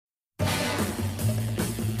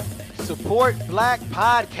Support Black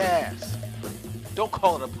Podcast. Don't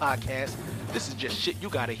call it a podcast. This is just shit you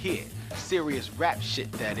gotta hear. Serious rap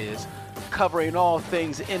shit, that is. Covering all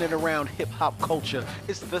things in and around hip-hop culture.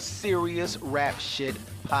 It's the Serious Rap Shit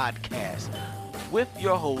Podcast. With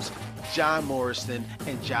your hosts, John Morrison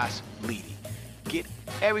and Josh Leedy. Get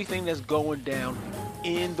everything that's going down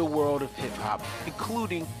in the world of hip-hop,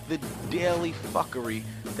 including the daily fuckery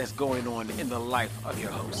that's going on in the life of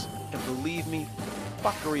your host. And believe me,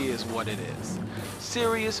 fuckery is what it is.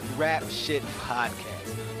 Serious Rap Shit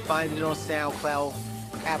Podcast. Find it on SoundCloud,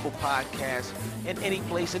 Apple Podcasts, and any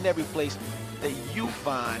place and every place that you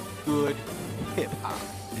find good hip-hop.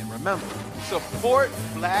 And remember, support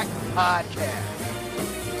Black Podcast.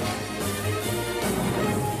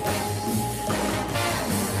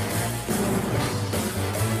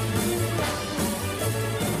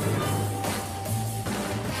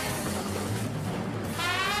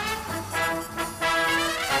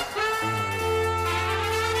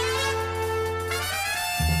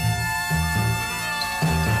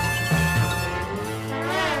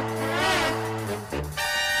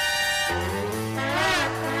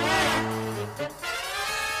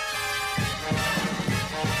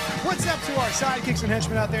 What's up to our sidekicks and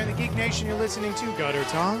henchmen out there in the Geek Nation? You're listening to Gutter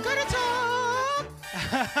Talk. Gutter Talk!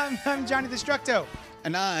 I'm Johnny Destructo.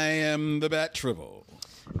 And I am the Bat Tribble.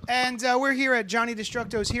 And we're here at Johnny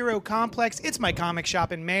Destructo's Hero Complex. It's my comic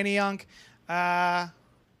shop in Manayunk. Hi,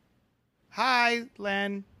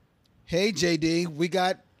 Len. Hey, JD, we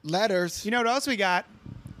got letters. You know what else we got?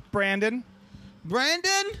 Brandon.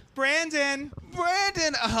 Brandon? Brandon.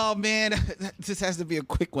 Oh, man. This has to be a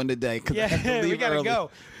quick one today. 'Cause I have to Yeah, leave we got to early. go.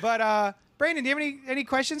 But, Brandon, do you have any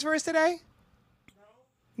questions for us today?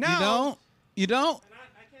 No. You don't? You don't? I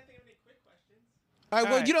can't think of any quick questions. All right,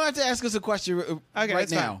 well, right. You don't have to ask us a question Okay, right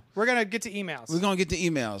that's now. fine. We're going to get to emails. We're going to get to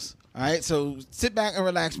emails. All right, so sit back and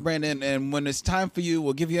relax, Brandon, and when it's time for you,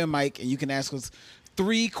 we'll give you a mic, and you can ask us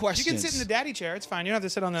 3 questions. You can sit in the daddy chair. It's fine. You don't have to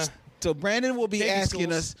sit on the... So Brandon will be Baby asking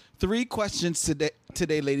stools. us 3 questions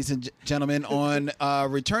today, ladies and gentlemen, on a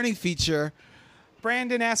returning feature,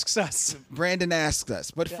 Brandon asks us. Brandon Asked Us.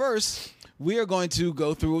 But first, we are going to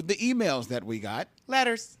go through the emails that we got.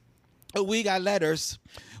 Letters. We got letters.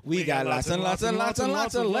 We got lots and lots and lots and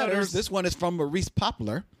lots of letters. This one is from Maurice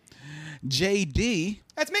Poplar. JD.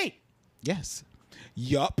 That's me. Yes.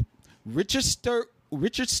 Yup. Richard Stark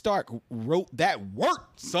wrote that work,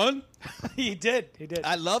 son. He did.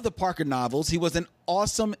 I love the Parker novels. He was an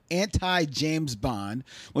awesome anti-James Bond.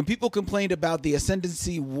 When people complained about the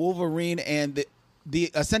ascendancy Wolverine and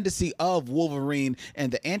the ascendancy of Wolverine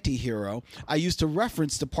and the anti-hero, I used to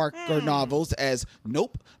reference the Parker novels as,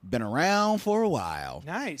 nope, been around for a while.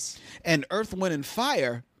 Nice. And Earth, Wind, and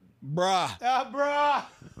Fire, bruh, Bruh.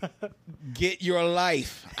 get your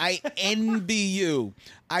life. I envy you.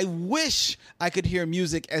 I wish I could hear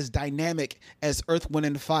music as dynamic as Earth, Wind,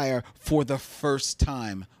 and Fire for the first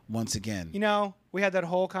time once again. You know, we had that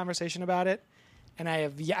whole conversation about it, and I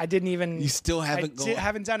didn't even... You still haven't gone?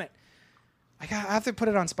 haven't done it. I have to put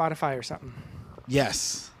it on Spotify or something.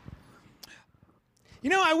 Yes.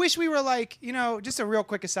 You know, I wish we were like, just a real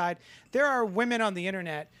quick aside. There are women on the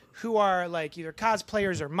internet who are like either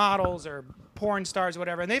cosplayers or models or porn stars or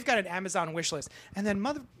whatever, and they've got an Amazon wish list. And then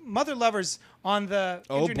mother lovers on the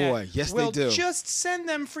internet boy. Yes, will they do. just send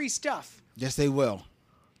them free stuff. Yes, they will.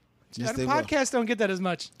 Yes, And they will. podcasts don't get that as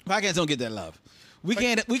much. Podcasts don't get that love. We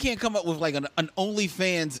can't come up with like an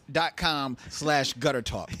onlyfans.com/gutter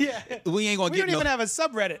talk. Yeah. We ain't gonna We get don't even have a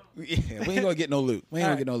subreddit. Yeah, we ain't gonna get no loot. We ain't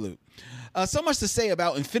gonna get no loot. So much to say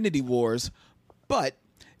about Infinity Wars, but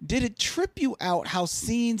did it trip you out how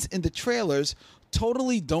scenes in the trailers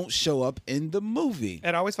totally don't show up in the movie?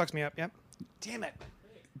 It always fucks me up. Yep. Damn it.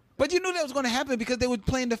 But you knew that was going to happen because they were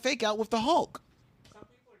playing the fake out with the Hulk.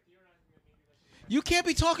 You can't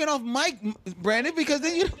be talking off mic, Brandon, because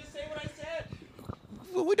then you... Just say what I said.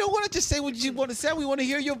 We don't want to just say what you want to say. We want to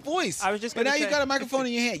hear your voice. I was just But gonna now you say- got a microphone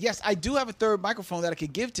in your hand. Yes, I do have a third microphone that I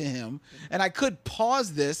could give to him, and I could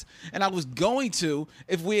pause this, and I was going to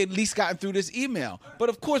if we at least gotten through this email. But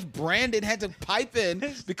of course, Brandon had to pipe in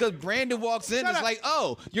because Brandon walks in and is up. like,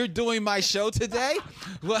 "Oh, you're doing my show today?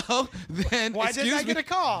 Well, then Why didn't I excuse get me." a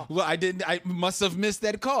call? Well, I didn't. I must have missed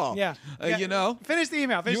that call. Yeah. Yeah. You know. Finish the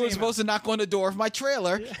email. You were supposed to knock on the door of my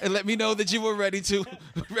trailer and let me know that you were ready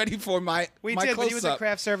for my We my did, but he was at close-up.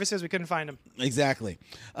 craft services. We couldn't find him. Exactly.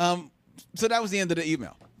 So that was the end of the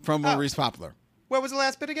email from Maurice Poplar What was the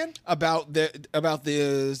last bit again? about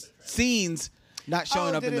the scenes not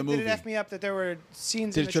showing up in the movie. Did it F me up that there were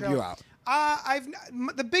scenes Did in it the trip you trailer? out?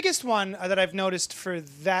 The biggest one that I've noticed for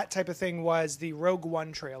that type of thing was the Rogue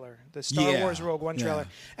One trailer, the Star Wars Rogue One trailer,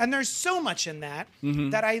 and there's so much in that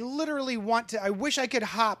that I literally want to. I wish I could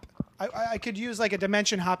hop. I could use like a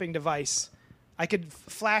dimension hopping device. I could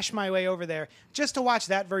flash my way over there just to watch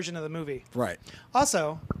that version of the movie. Right.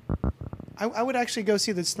 Also, I would actually go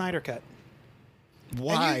see the Snyder Cut.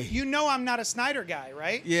 Why? And you know I'm not a Snyder guy,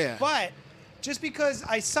 right? Yeah. But just because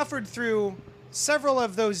I suffered through several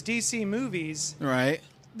of those DC movies, Right.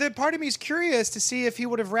 the part of me is curious to see if he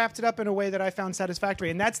would have wrapped it up in a way that I found satisfactory,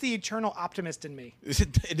 and that's the eternal optimist in me.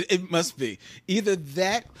 It must be either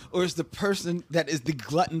that, or it's the person that is the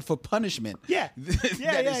glutton for punishment. Yeah.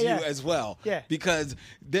 That is you as well. Yeah. Because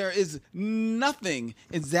there is nothing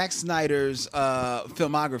in Zack Snyder's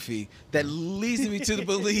filmography that leads me to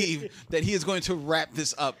believe that he is going to wrap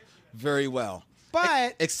this up very well.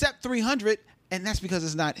 But Except 300, and that's because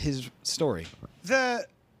it's not his story.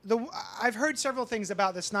 I've heard several things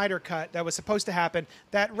about the Snyder Cut that was supposed to happen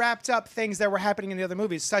that wrapped up things that were happening in the other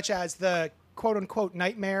movies, such as the quote-unquote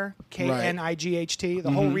nightmare, Knight,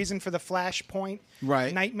 the whole reason for the Flashpoint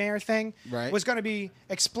nightmare thing was going to be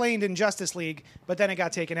explained in Justice League, but then it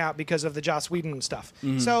got taken out because of the Joss Whedon stuff.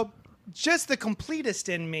 So just the completist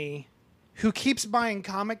in me who keeps buying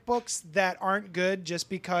comic books that aren't good just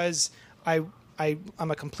because I'm a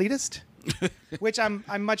completist, which I'm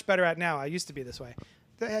much better at now. I used to be this way.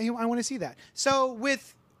 I want to see that. So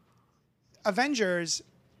with Avengers,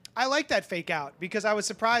 I like that fake out because I was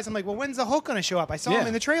surprised. I'm like, well, when's the Hulk going to show up? I saw him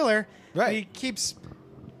in the trailer. Right. And he keeps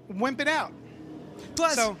wimping out.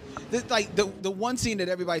 Plus, So- the one scene that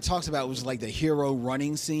everybody talks about was like the hero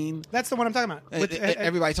running scene. That's the one I'm talking about.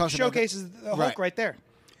 Everybody talks about that. showcases the Hulk right there.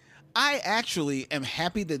 I actually am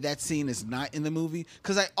happy that scene is not in the movie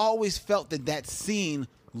because I always felt that scene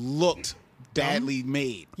looked badly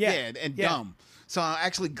made. Yeah. And Yeah. dumb. So I'm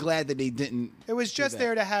actually glad that they didn't. It was just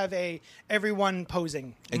there to have a everyone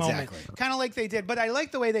posing moment, Exactly. kind of like they did. But I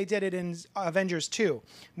like the way they did it in Avengers 2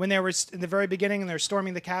 when they were in the very beginning and they're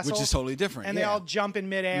storming the castle, Which is totally different, and they all jump in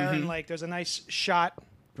midair and like there's a nice shot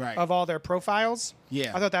Right. of all their profiles.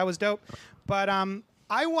 Yeah. I thought that was dope. But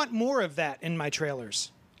I want more of that in my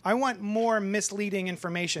trailers. I want more misleading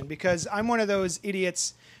information because I'm one of those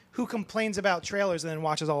idiots who complains about trailers and then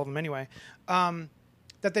watches all of them anyway.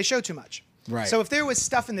 That they show too much. Right. So if there was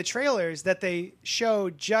stuff in the trailers that they show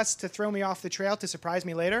just to throw me off the trail to surprise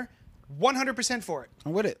me later, 100% for it.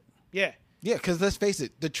 I'm with it. Yeah. Yeah, because let's face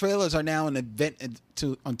it, the trailers are now an event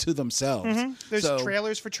unto themselves. There's So,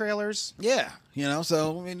 trailers for trailers. Yeah,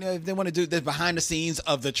 so I mean, if they want to do the behind the scenes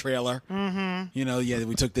of the trailer,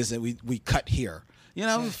 we took this and we cut here.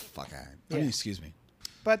 Fuck. I mean, excuse me.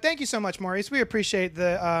 But thank you so much, Maurice. We appreciate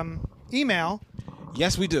the email.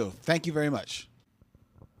 Yes, we do. Thank you very much.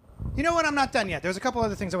 You know what? I'm not done yet. There's a couple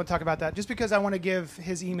other things I want to talk about that, just because I want to give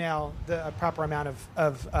his email the proper amount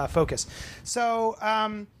of focus. So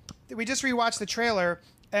we just rewatched the trailer,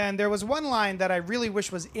 and there was one line that I really wish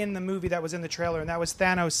was in the movie that was in the trailer, and that was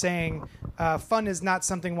Thanos saying, "Fun is not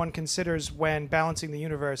something one considers when balancing the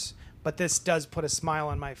universe, but this does put a smile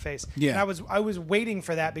on my face." Yeah. And I was waiting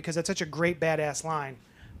for that because it's such a great badass line.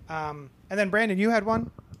 And then Brandon, you had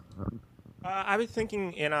one. I was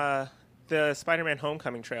thinking in the Spider-Man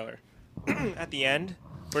Homecoming trailer at the end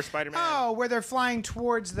where Spider-Man. Oh, where they're flying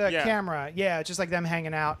towards the Yeah. camera. Yeah, just like them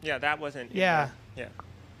hanging out. Yeah, that wasn't. in Yeah. there.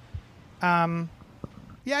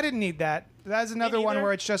 Yeah, I didn't need that. That's another one neither.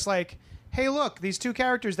 where it's just like, hey, look, these two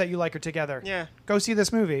characters that you like are together. Yeah. Go see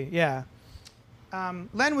this movie. Yeah.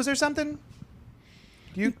 Len, was there something?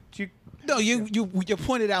 No, you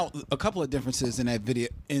pointed out a couple of differences in that video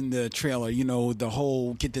in the trailer. The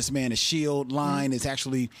whole "get this man a shield" line is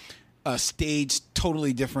actually staged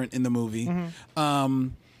totally different in the movie.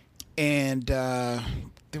 And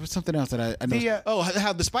there was something else that I noticed.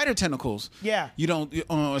 How the spider tentacles. Yeah. You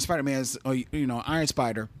don't Spider-Man's Iron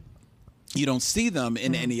Spider. You don't see them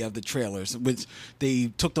in any of the trailers, which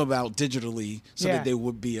they took them out digitally so Yeah. that they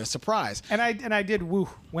would be a surprise. And I did woo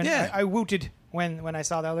when Yeah. I wooted when I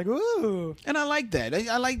saw that. I was like, woo. And I like that.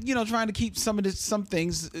 I like trying to keep some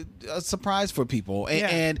things a surprise for people,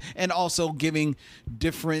 Yeah. and also giving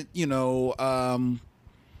different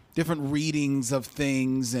different readings of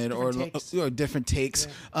things or different takes.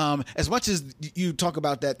 As much as you talk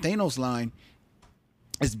about that Thanos line,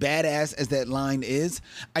 as badass as that line is,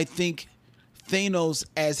 I think Thanos,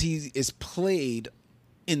 as he is played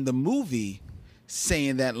in the movie,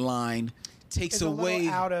 saying that line takes It's a away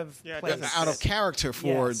little out of Yeah, it place. doesn't out of character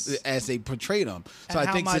for Yes. as they portrayed him. And So I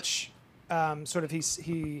how think much sort of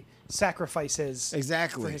he sacrifices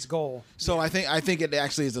Exactly. for his goal. So I think it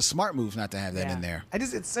actually is a smart move not to have that Yeah. in there.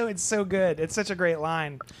 It's so good. It's such a great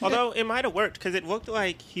line. Although it might have worked because it looked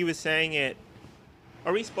like he was saying it.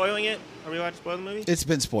 Are we spoiling it? Are we allowed to spoil the movie? It's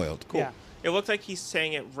been spoiled. Cool. Yeah. It looks like he's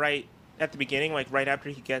saying it right at the beginning, like right after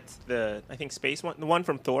he gets the, I think, space one, the one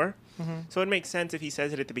from Thor. Mm-hmm. So it makes sense if he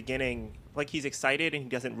says it at the beginning, like he's excited and he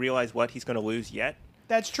doesn't realize what he's going to lose yet.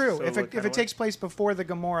 That's true. So if it it kinda takes place before the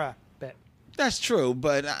Gamora bit. That's true,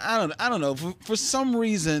 but I don't know. For some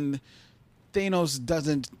reason, Thanos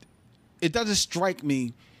doesn't. It doesn't strike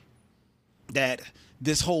me that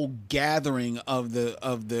this whole gathering of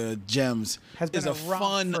the gems Has been is a a romp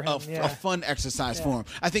fun for him, yeah. a fun exercise Yeah. for him.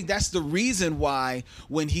 I think that's the reason why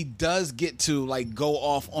when he does get to like go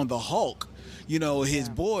off on the Hulk, you know, his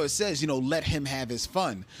Yeah. boy says, you know, let him have his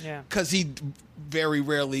fun. Yeah. Because he very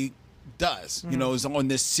rarely does. You know, is on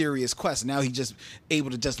this serious quest. Now he's just able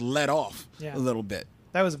to just let off Yeah. a little bit.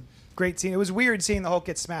 That was a great scene. It was weird seeing the Hulk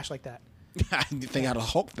get smashed like that. I didn't think how the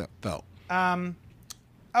Hulk felt.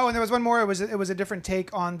 Oh, and there was one more. It was a different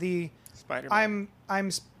take on the Spider-Man.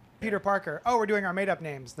 I'm Peter Parker. Oh, we're doing our made up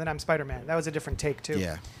names. Then I'm Spider-Man. That was a different take too.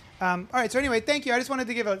 Yeah. All right. So anyway, thank you. I just wanted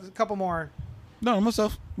to give a couple more. No, most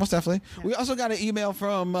definitely. We also got an email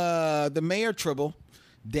from the Mayor Tribble,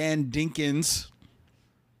 Dan Dinkins.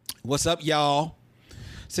 What's up, y'all?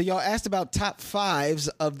 So y'all asked about top fives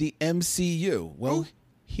of the MCU. Well, Ooh.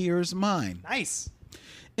 here's mine. Nice.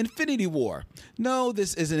 Infinity War. No,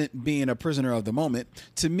 this isn't being a prisoner of the moment.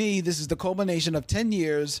 To me, this is the culmination of 10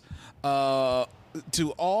 years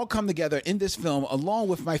to all come together in this film, along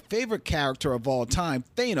with my favorite character of all time,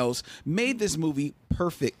 Thanos, made this movie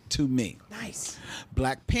perfect to me. Nice.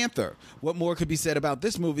 Black Panther. What more could be said about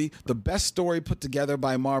this movie? The best story put together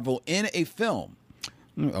by Marvel in a film.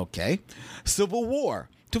 Okay. Civil War.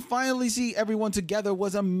 To finally see everyone together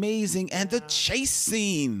was amazing, and the chase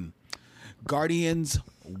scene. Guardians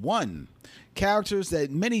 1. Characters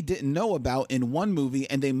that many didn't know about in one movie,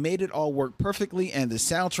 and they made it all work perfectly, and the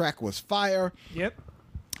soundtrack was fire. Yep.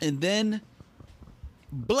 And then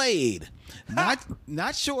Blade.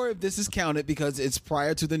 Not sure if this is counted because it's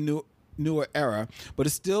prior to the newer era, but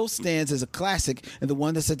it still stands as a classic and the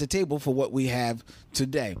one that set the table for what we have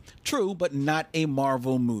today. True, but not a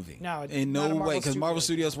Marvel movie. No, in not a no Marvel way, because Marvel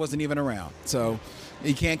Studios. Studios wasn't even around, so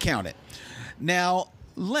you can't count it. Now,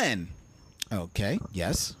 Len. Okay,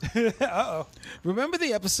 yes. Uh-oh. Remember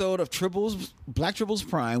the episode of Black Tribbles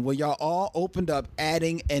Prime where y'all all opened up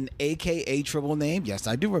adding an AKA Tribble name? Yes,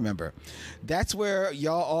 I do remember. That's where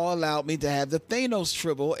y'all all allowed me to have the Thanos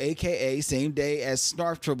Tribble, AKA same day as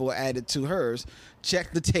Snarf Tribble added to hers.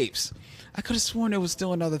 Check the tapes. I could have sworn there was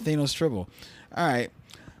still another Thanos Tribble. All right.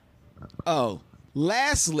 Oh,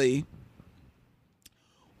 lastly,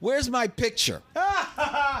 where's my picture?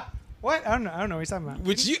 What? I don't know what he's talking about.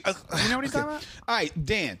 Which you You know what he's talking about? All right,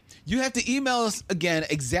 Dan, you have to email us again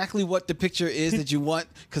exactly what the picture is that you want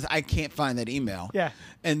because I can't find that email. Yeah.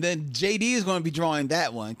 And then JD is going to be drawing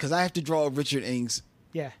that one because I have to draw Richard Ing's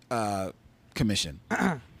Yeah. commission.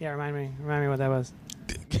 Yeah. Remind me what that was.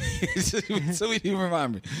 So you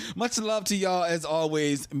remind me. Much love to y'all as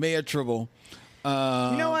always, Mayor Tribble. You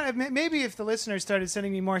know what? Maybe if the listeners started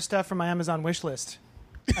sending me more stuff from my Amazon wish list,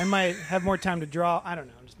 I might have more time to draw. I don't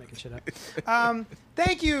know. I'm just making shit up.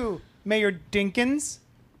 Thank you, Mayor Dinkins.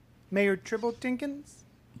 Mayor Tribble Dinkins.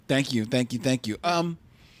 Thank you.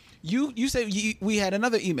 You said we had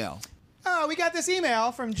another email. Oh, we got this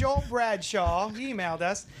email from Joel Bradshaw. He emailed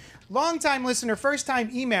us. Longtime listener,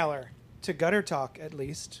 first-time emailer. To Gutter Talk, at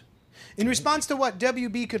least. In response to what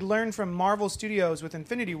WB could learn from Marvel Studios with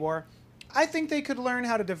Infinity War, I think they could learn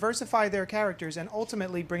how to diversify their characters and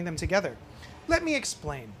ultimately bring them together. Let me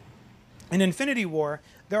explain. In Infinity War,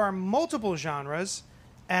 there are multiple genres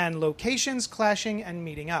and locations clashing and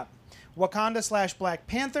meeting up. Wakanda / Black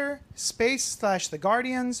Panther, space / the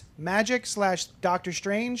Guardians, magic / Doctor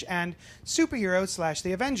Strange, and superheroes /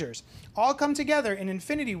 the Avengers all come together in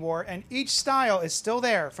Infinity War, and each style is still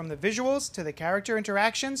there, from the visuals to the character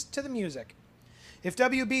interactions to the music. If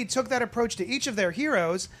WB took that approach to each of their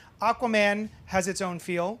heroes, Aquaman has its own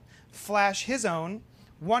feel, Flash his own,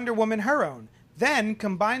 Wonder Woman her own, then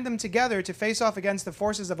combine them together to face off against the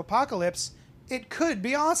forces of Apocalypse, it could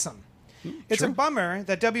be awesome. It's a bummer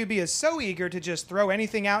that WB is so eager to just throw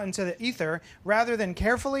anything out into the ether rather than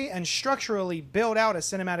carefully and structurally build out a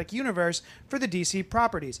cinematic universe for the DC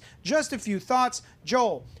properties. Just a few thoughts.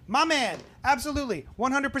 Joel, my man, absolutely,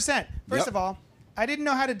 100%. First of all, I didn't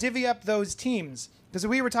know how to divvy up those teams because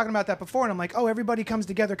we were talking about that before, and I'm like, oh, everybody comes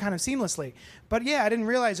together kind of seamlessly. But yeah, I didn't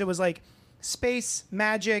realize it was like space,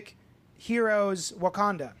 magic, heroes,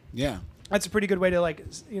 Wakanda. Yeah. That's a pretty good way to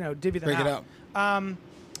divvy them Break it out. up.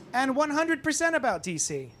 And 100% about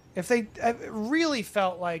DC. If they really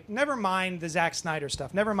felt like, never mind the Zack Snyder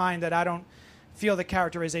stuff, never mind that I don't feel the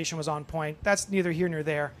characterization was on point. That's neither here nor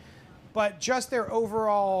there. But just their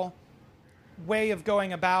overall way of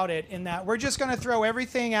going about it, in that we're just going to throw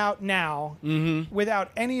everything out now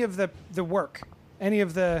without any of the work, any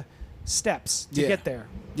of the steps to Yeah. get there.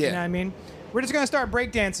 Yeah. You know what I mean? We're just going to start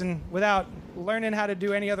breakdancing without learning how to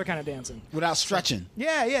do any other kind of dancing. Without stretching.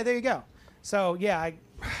 Yeah, there you go. So, yeah,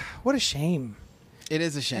 what a shame. It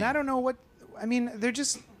is a shame. And I don't know what, I mean,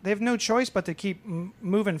 they have no choice but to keep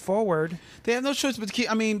moving forward. They have no choice but to keep.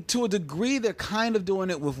 I mean, to a degree, they're kind of doing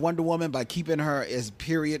it with Wonder Woman by keeping her as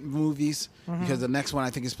period movies, because the next one I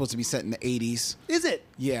think is supposed to be set in the 80s. Is it?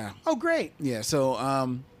 Yeah. Oh, great. Yeah.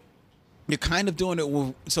 So you're kind of doing it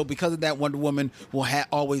with, so because of that, Wonder Woman will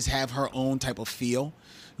always have her own type of feel,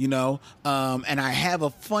 you know. And I have a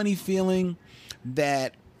funny feeling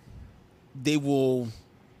that they will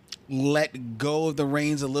let go of the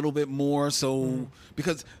reins a little bit more. So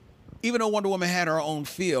because even though Wonder Woman had her own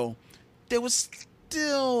feel, there was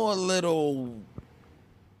still a little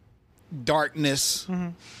darkness,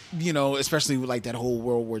 you know, especially with like that whole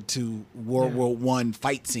World War I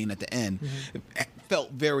fight scene at the end. It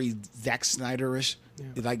felt very Zack Snyder-ish.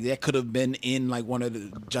 Like that could have been in like one of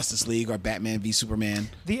the Justice League or Batman v Superman.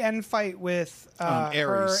 The end fight with her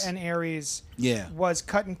Ares. and Ares Yeah. was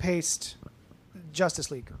cut and paste Justice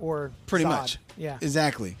League or Pretty Zod. much. Yeah.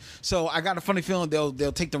 Exactly. So I got a funny feeling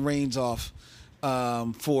they'll take the reins off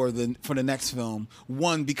for the next film.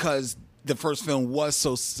 One, because the first film was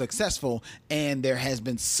so successful and there has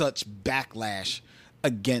been such backlash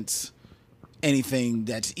against anything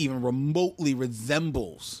that's even remotely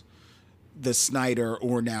resembles the Snyder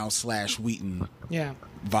or now / Wheaton Yeah.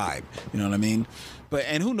 vibe. You know what I mean? But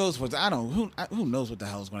and who knows what who knows what the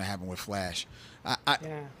hell is going to happen with Flash?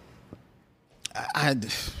 Yeah.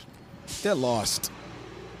 They're lost.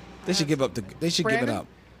 They should give up. They should give it Brandon? up.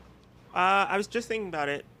 I was just thinking about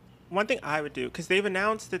it. One thing I would do, because they've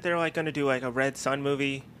announced that they're like going to do like a Red Sun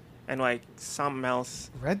movie and like something else.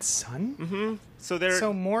 Red Sun? So they're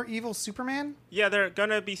So more evil Superman? yeah, they're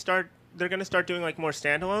gonna start doing like more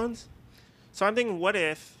standalones. So I'm thinking, what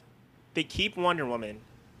if they keep Wonder Woman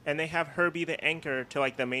and they have her be the anchor to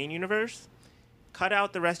like the main universe, cut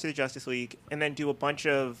out the rest of the Justice League, and then do a bunch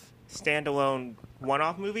of standalone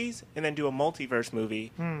one-off movies, and then do a multiverse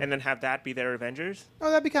movie, and then have that be their Avengers? Oh,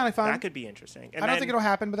 that'd be kind of fun. That could be interesting. And I don't then- think it'll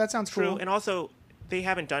happen, but that sounds True, cool. and also they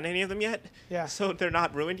haven't done any of them yet. Yeah. So they're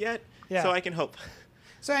not ruined yet. Yeah. So I can hope.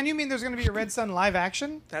 So, and you mean there's going to be a Red Sun live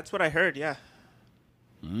action? That's what I heard. Yeah.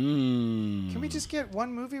 Can we just get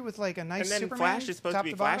one movie with like a nice And then Superman? Flash is supposed top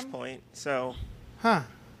to be bottom? Flashpoint. So Huh.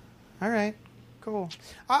 All right. Cool.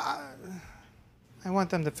 I want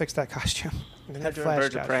them to fix that costume. and then they're That doing Flash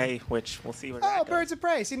Birds of costume. Prey, which we'll see where Oh, that goes. Birds of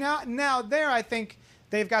Prey. See, now there I think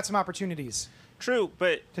they've got some opportunities True,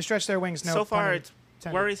 but to stretch their wings. No so far pun it's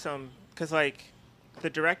intended. worrisome because like the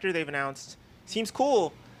director they've announced seems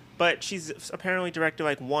cool, but she's apparently directed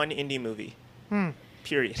like one indie movie.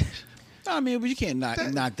 Period. I mean, but you can't knock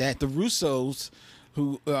that. The Russos,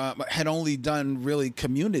 who had only done really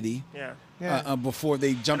Community, Yeah. Yeah. before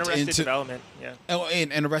they And jumped Arrested into Development. Yeah.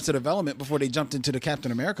 and Arrested Development before they jumped into the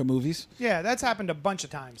Captain America movies. Yeah, that's happened a bunch of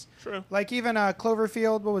times. True. Like even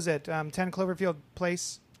Cloverfield, what was it? 10 Cloverfield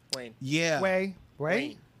Place? Wayne. Yeah. Lane.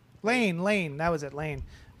 That was it, Lane.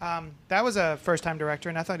 That was a first-time director,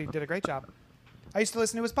 and I thought he did a great job. I used to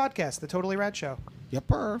listen to his podcast, The Totally Rad Show.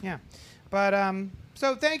 Yepper. Yeah. But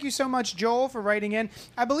so thank you so much, Joel, for writing in.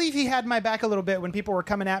 I believe he had my back a little bit when people were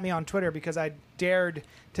coming at me on Twitter because I dared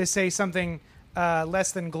to say something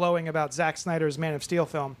less than glowing about Zack Snyder's Man of Steel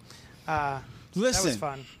film. Listen, that was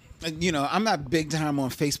fun. You know, I'm not big time on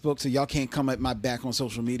Facebook, so y'all can't come at my back on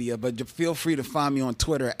social media, but feel free to find me on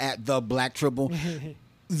Twitter at the Black Tribble.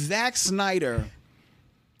 Zack Snyder,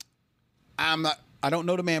 I don't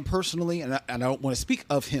know the man personally, and I don't want to speak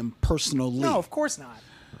of him personally. No, of course not.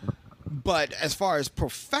 But as far as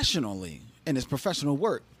professionally and his professional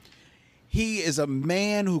work, he is a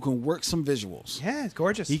man who can work some visuals. Yeah, it's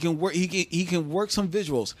gorgeous. He can work. He can work some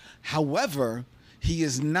visuals. However, he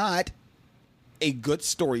is not a good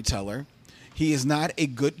storyteller. He is not a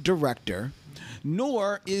good director,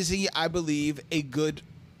 nor is he, I believe, a good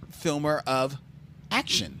filmer of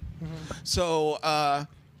action. So,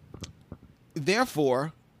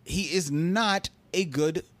 therefore, he is not a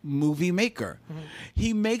good movie maker.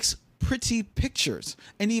 He makes pretty pictures,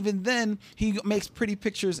 and even then he makes pretty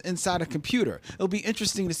pictures inside a computer. It'll be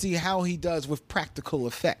interesting to see how he does with practical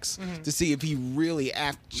effects, to see if he really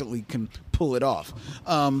actually can pull it off.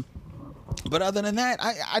 But other than that,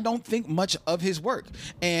 I don't think much of his work.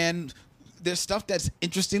 And there's stuff that's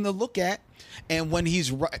interesting to look at. And when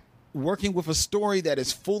he's working with a story that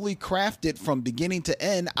is fully crafted from beginning to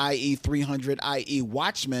end, i.e. 300, i.e.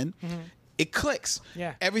 Watchmen, it clicks.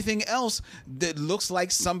 Yeah. Everything else that looks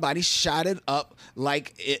like somebody shot it up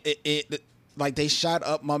like like they shot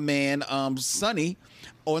up my man Sonny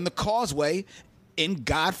on the Causeway in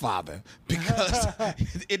Godfather, because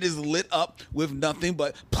it is lit up with nothing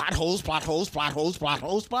but plot holes, plot holes, plot holes, plot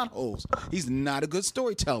holes, plot holes. He's not a good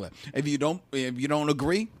storyteller. If you don't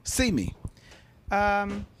agree, see me.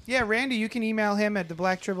 Yeah, Randy, you can email him at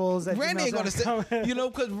theblacktribbles. Randy ain't gonna say,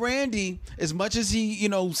 because Randy, as much as he,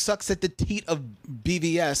 sucks at the teat of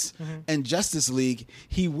BVS and Justice League,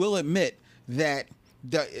 he will admit that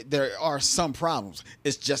there are some problems.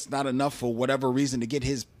 It's just not enough for whatever reason to get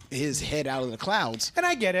his head out of the clouds. And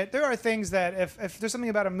I get it. There are things that if there's something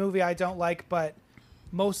about a movie I don't like, but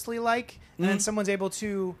mostly like, and then someone's able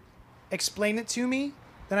to explain it to me,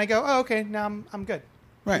 then I go, oh, okay, now I'm good.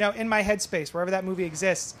 Right. In my headspace, wherever that movie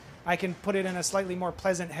exists, I can put it in a slightly more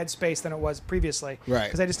pleasant headspace than it was previously. Right.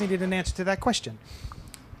 Because I just needed an answer to that question.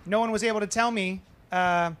 No one was able to tell me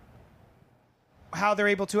how they're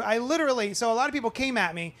able to. So a lot of people came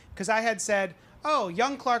at me because I had said, oh,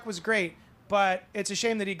 young Clark was great, but it's a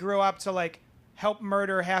shame that he grew up to help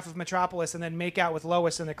murder half of Metropolis and then make out with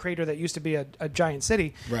Lois in the crater that used to be a giant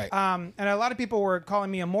city. Right. And a lot of people were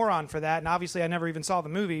calling me a moron for that, and obviously I never even saw the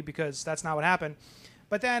movie because that's not what happened.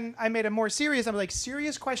 But then I made a more serious,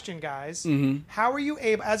 serious question, guys. How are you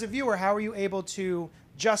able, as a viewer, how are you able to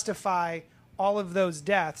justify all of those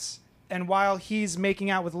deaths? And while he's making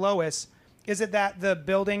out with Lois, is it that the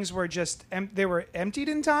buildings were just, they were emptied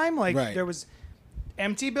in time? Right. There was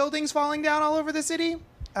empty buildings falling down all over the city?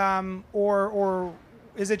 Or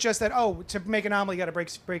is it just that, to make an omelet, you got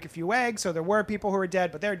to break a few eggs, so there were people who were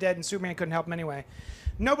dead, but they're dead and Superman couldn't help them anyway?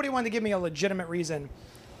 Nobody wanted to give me a legitimate reason.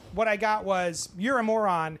 What I got was, you're a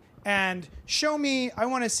moron, and show me, I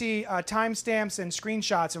want to see timestamps and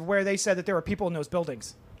screenshots of where they said that there were people in those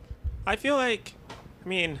buildings. I feel like,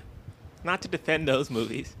 not to defend those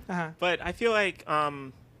movies, but I feel like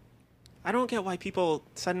I don't get why people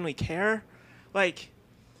suddenly care. I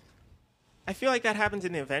feel like that happens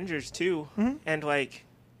in the Avengers too, and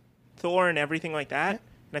Thor and everything like that.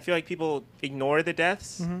 And I feel like people ignore the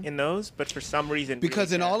deaths in those, but for some reason,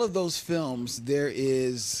 because really in all of those films, there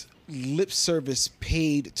is lip service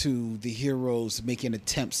paid to the heroes making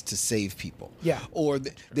attempts to save people. Yeah. Or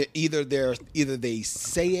either they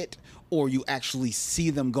say it, or you actually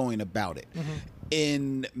see them going about it.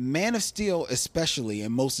 In Man of Steel, especially,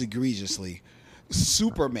 and most egregiously,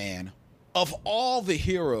 Superman, of all the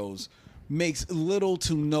heroes, makes little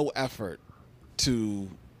to no effort to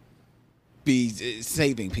be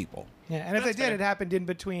saving people. Yeah, and if That's they did, fair. it happened in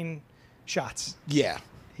between shots. Yeah.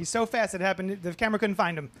 He's so fast it happened, the camera couldn't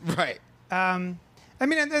find him. Right. And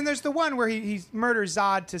then there's the one where he murders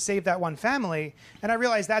Zod to save that one family, and I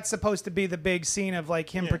realize that's supposed to be the big scene of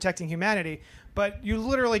him protecting humanity, but you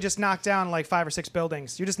literally just knocked down 5 or 6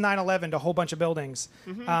 buildings. You just 9/11'd a whole bunch of buildings.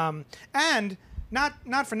 And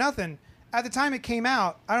not for nothing, at the time it came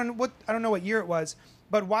out, I don't know what year it was,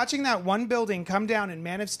 but watching that one building come down in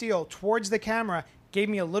Man of Steel towards the camera gave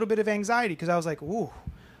me a little bit of anxiety because I was like, ooh.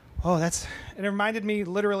 Oh, it reminded me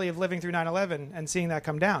literally of living through 9/11 and seeing that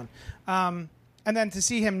come down. And then to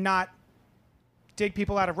see him not dig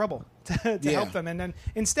people out of rubble to help them. And then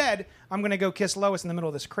instead, I'm going to go kiss Lois in the middle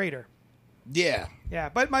of this crater. Yeah. Yeah,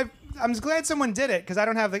 but I'm glad someone did it because I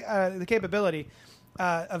don't have the capability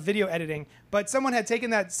of video editing. But someone had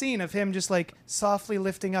taken that scene of him just softly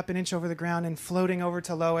lifting up an inch over the ground and floating over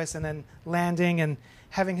to Lois and then landing and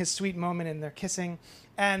having his sweet moment and they're kissing.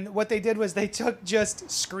 And what they did was they took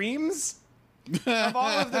just screams of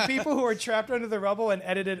all of the people who were trapped under the rubble and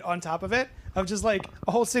edited on top of it, of just a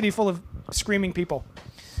whole city full of screaming people.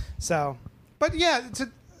 So, but yeah,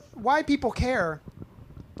 why people care,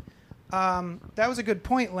 that was a good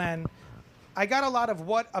point, Len. I got a lot of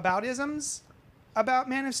what-about-isms about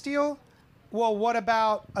Man of Steel. Well, what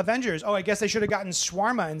about Avengers? Oh, I guess they should have gotten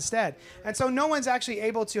Shawarma instead. And so no one's actually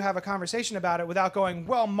able to have a conversation about it without going,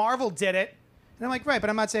 well, Marvel did it. And I'm like, right, but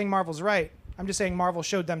I'm not saying Marvel's right. I'm just saying Marvel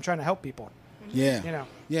showed them trying to help people. Yeah.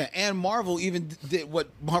 Yeah, and Marvel even did what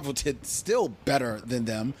Marvel did still better than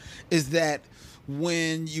them, is that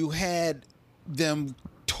when you had them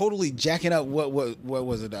totally jacking up what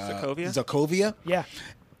was it? Sokovia? Yeah.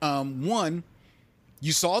 One,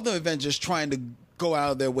 you saw the Avengers trying to go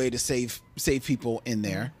out of their way to save people in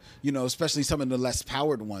there, especially some of the less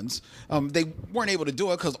powered ones. They weren't able to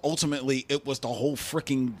do it because ultimately it was the whole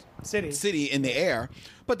freaking city in the air,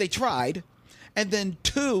 but they tried. And then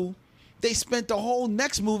 2, they spent the whole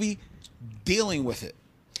next movie dealing with it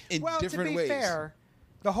in Well, different to be ways. fair,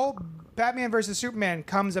 the whole Batman versus Superman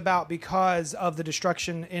comes about because of the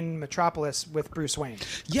destruction in Metropolis with Bruce Wayne,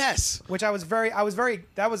 Yes. which that was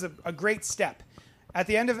a great step. At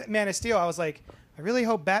the end of Man of Steel, I was like, I really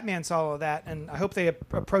hope Batman saw all of that, and I hope they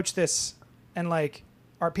approach this and like,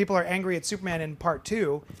 our people are angry at Superman in part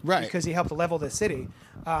 2, Right. Because he helped level the city.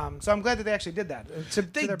 So I'm glad that they actually did that.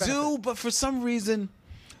 They do, but for some reason,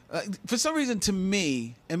 to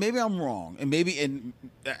me, and maybe I'm wrong, and maybe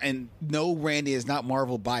and no, Randy is not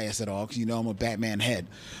Marvel biased at all because you know I'm a Batman head,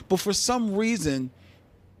 but for some reason,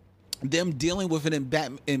 them dealing with it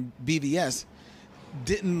in BVS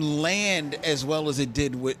didn't land as well as it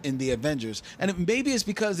did in the Avengers. And maybe it's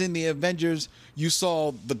because in the Avengers you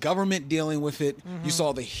saw the government dealing with it, you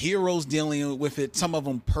saw the heroes dealing with it, some of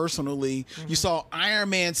them personally, you saw Iron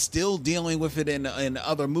Man still dealing with it in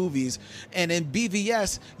other movies, and in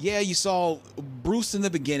BVS, yeah, you saw Bruce in the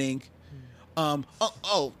beginning.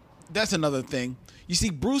 That's another thing. You see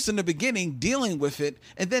Bruce in the beginning dealing with it,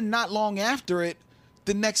 and then not long after it,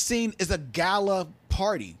 the next scene is a gala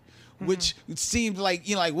party. Which seemed like,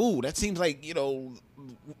 whoa, that seems like,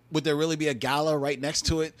 would there really be a gala right next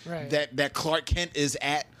to it Right. that Clark Kent is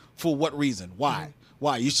at? For what reason? Why?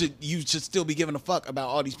 Why? You should still be giving a fuck about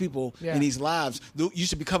all these people Yeah. in these lives. You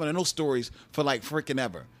should be covering those stories for like freaking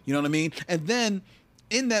ever. You know what I mean? And then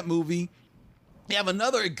in that movie, you have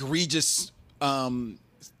another egregious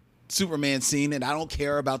Superman scene, and I don't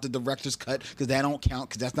care about the director's cut because that don't count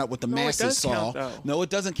because that's not what the No, it masses does saw. count, though. No, it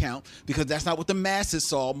doesn't count because that's not what the masses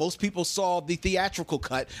saw. Most people saw the theatrical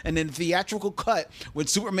cut, and in the theatrical cut, when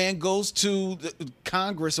Superman goes to the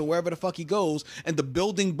Congress or wherever the fuck he goes, and the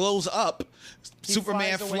building blows up,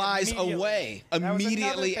 Superman flies away That was another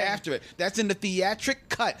immediately thing. after it. That's in the theatric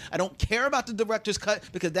cut. I don't care about the director's cut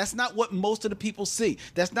because that's not what most of the people see.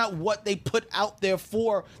 That's not what they put out there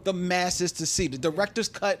for the masses to see. The director's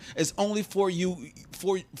cut is only for you,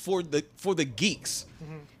 for the geeks.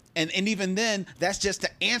 And even then, that's just to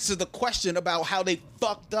answer the question about how they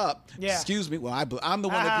fucked up. Yeah. Excuse me. Well, I'm the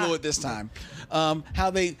one that blew it this time. How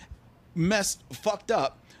they fucked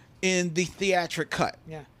up in the theatric cut.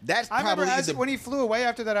 Yeah. That's I remember probably when he flew away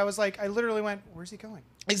after that, I was like, I literally went, where's he going?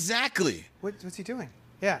 exactly. What's he doing?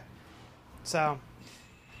 Yeah. So,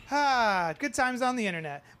 good times on the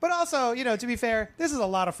internet. But also, to be fair, this is a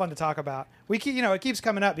lot of fun to talk about. We keep, it keeps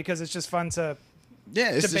coming up because it's just fun to,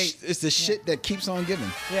 Yeah, it's Debate. it's the shit that keeps on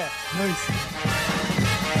giving. yeah.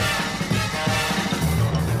 Nice.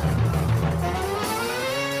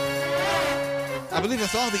 I believe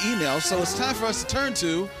that's all the emails, so it's time for us to turn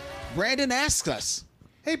to Brandon Asks Us.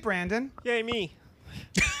 Hey, Brandon. Yay, me.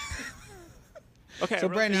 Okay. I So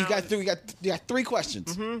wrote Brandon, you down- got three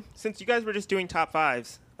questions. Since you guys were just doing top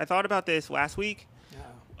fives, I thought about this last week.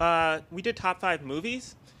 We did top 5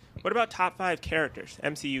 movies. What about top 5 characters,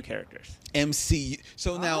 MCU characters? MCU.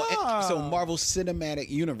 So now, Ah. so Marvel Cinematic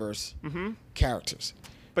Universe characters.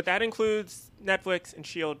 But that includes Netflix and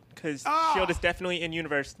Shield because Shield is definitely in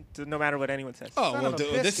universe, no matter what anyone says. Oh Son well, of a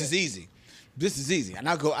this biscuit. is easy. This is easy, and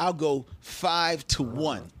I'll go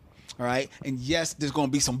 5-1. All right, and yes, there's gonna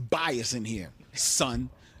be some bias in here, son.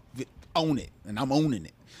 Own it, and I'm owning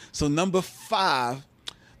it. So number 5,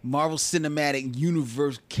 Marvel Cinematic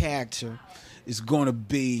Universe character is gonna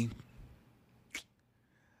be.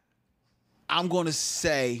 I'm gonna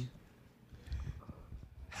say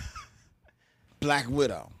Black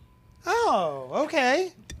Widow. Oh,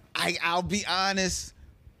 okay. I'll be honest,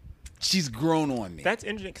 she's grown on me. That's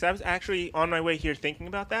interesting because I was actually on my way here thinking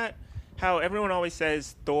about that. How everyone always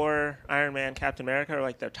says Thor, Iron Man, Captain America are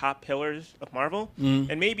like their top pillars of Marvel,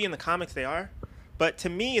 and maybe in the comics they are. But to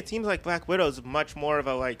me, it seems like Black Widow is much more of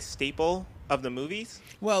a like staple of the movies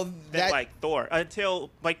Well, than that like Thor. Until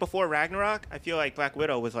like before Ragnarok, I feel like Black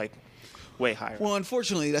Widow was like way higher. well,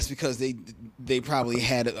 unfortunately, that's because they probably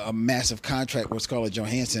had a massive contract with Scarlett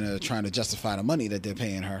Johansson trying to justify the money that they're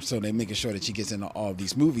paying her, so they're making sure that she gets into all of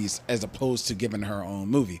these movies as opposed to giving her own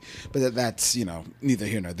movie. But that's neither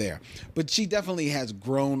here nor there. But she definitely has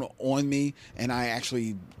grown on me, and I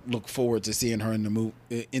actually look forward to seeing her in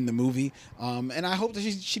the movie. And I hope that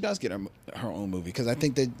she does get her own movie because I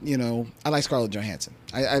think that I like Scarlett Johansson.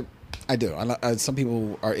 I do. Some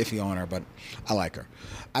people are iffy on her, but I like her.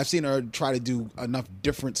 I've seen her try to do enough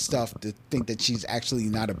different stuff to think that she's actually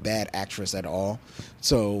not a bad actress at all.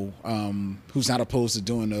 So, who's not opposed to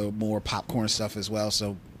doing the more popcorn stuff as well.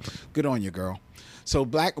 So, good on you, girl. So,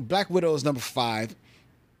 Black Widow is number 5.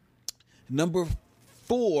 Number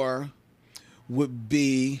 4 would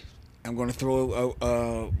be. I'm going to throw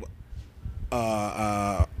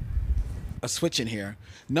a switch in here.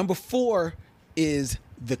 Number 4 is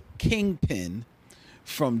the Kingpin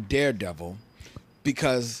from Daredevil,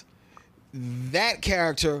 because that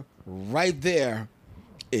character right there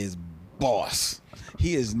is boss.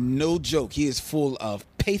 He is no joke. He is full of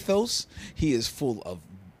pathos. He is full of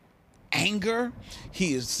anger.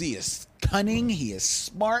 He is cunning. He is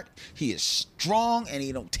smart. He is strong, and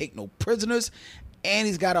he don't take no prisoners. And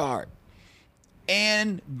he's got a heart.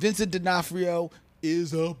 And Vincent D'Onofrio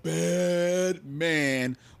is a bad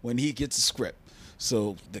man when he gets a script.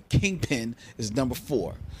 So the Kingpin is number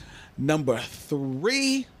 4. Number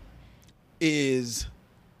 3 is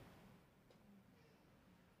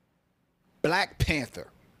Black Panther.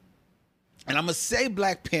 And I'm going to say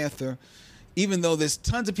Black Panther, even though there's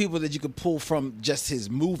tons of people that you could pull from just his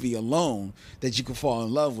movie alone that you could fall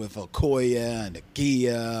in love with, Okoye and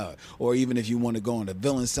Nakia, or even if you want to go on the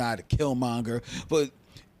villain side, of Killmonger. But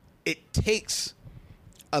it takes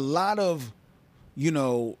a lot of,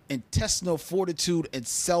 intestinal fortitude and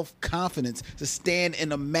self-confidence to stand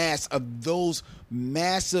in a mass of those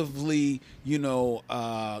massively,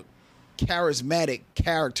 charismatic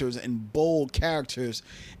characters and bold characters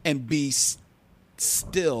and be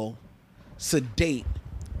still sedate,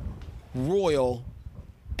 royal,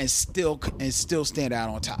 and still stand out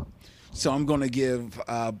on top. So I'm going to give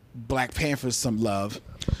Black Panther some love.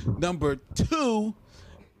 Number 2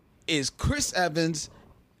 is Chris Evans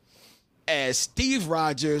as Steve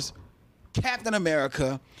Rogers, Captain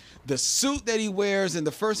America. The suit that he wears in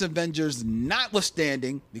the first Avengers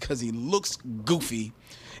notwithstanding, because he looks goofy.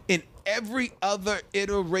 In every other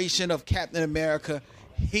iteration of Captain America,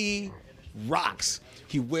 he rocks.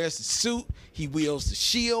 He wears the suit, he wields the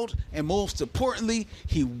shield, and most importantly,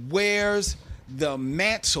 he wears the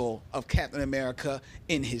mantle of Captain America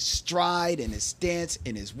in his stride, in his stance,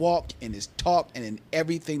 in his walk, in his talk, and in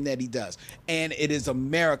everything that he does. And it is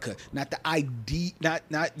America, not the ID, not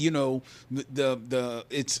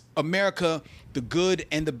it's America, the good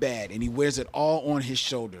and the bad, and he wears it all on his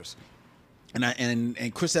shoulders.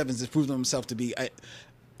 And Chris Evans has proven himself to be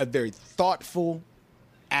a very thoughtful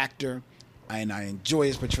actor, and I enjoy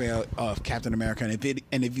his portrayal of Captain America.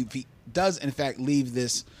 And if he does in fact leave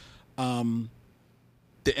this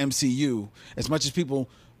the MCU, as much as people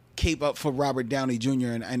cape up for Robert Downey Jr.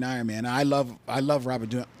 and Iron Man, I love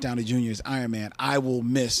Robert Downey Jr. as Iron Man, I will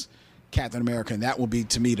miss Captain America, and that will be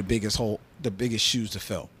to me the biggest shoes to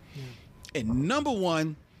fill. And number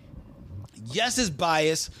 1, yes, it's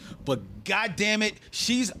biased, but God damn it,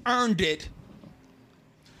 she's earned it.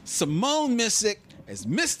 Simone Missick as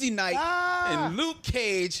Misty Knight and Luke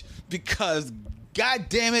Cage, because God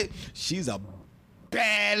damn it, she's a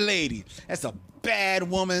bad lady. That's a bad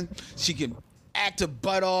woman. She can act her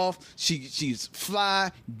butt off. She's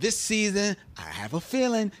fly. This season, I have a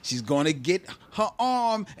feeling she's going to get her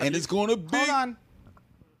arm, and it's going to be... Hold on.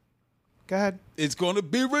 Go ahead. It's going to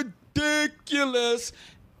be ridiculous.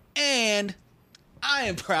 And I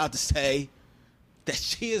am proud to say that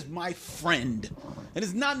she is my friend. And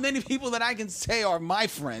it's not many people that I can say are my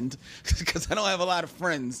friend, because I don't have a lot of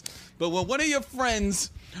friends. But when one of your friends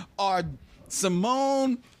are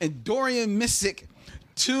Simone and Dorian Missick,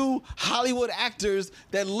 2 Hollywood actors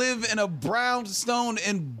that live in a brownstone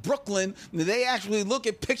in Brooklyn, they actually look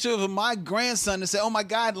at pictures of my grandson and say, "Oh my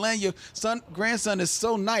God, Len, your grandson is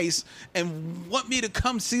so nice," and want me to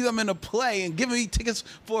come see them in a play and give me tickets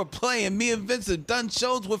for a play, and me and Vince have done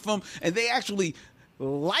shows with them, and they actually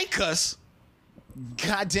like us.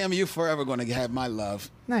 God damn it, you're forever going to have my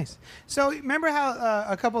love. Nice. So remember how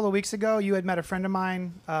a couple of weeks ago you had met a friend of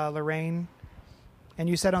mine, Lorraine, and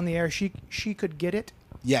you said on the air she could get it?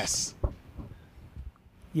 Yes.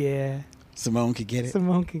 Yeah. Simone could get it.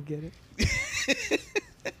 Simone could get it.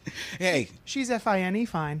 Hey. She's FINE,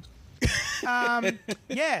 fine.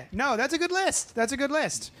 Yeah. No, that's a good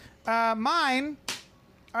list. Mine...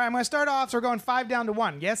 All right, I'm going to start off. So we're going 5 down to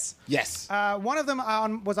 1. Yes? Yes. One of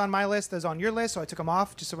them was on my list. That's on your list, so I took them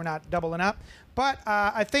off just so we're not doubling up. But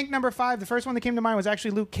I think number 5, the first one that came to mind was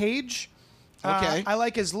actually Luke Cage. Okay. I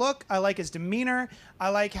like his look. I like his demeanor. I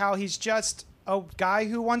like how he's just a guy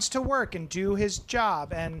who wants to work and do his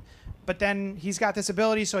job. But then he's got this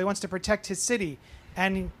ability, so he wants to protect his city.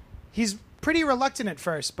 And he's pretty reluctant at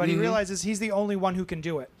first, but he realizes he's the only one who can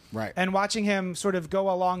do it. Right. And watching him sort of go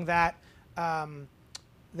along that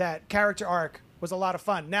character arc was a lot of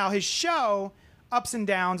fun. Now, his show, ups and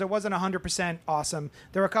downs, it wasn't 100% awesome.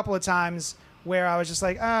 There were a couple of times where I was just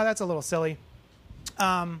like, that's a little silly.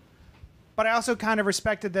 But I also kind of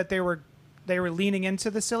respected that they were leaning into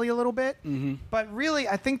the silly a little bit. Mm-hmm. But really,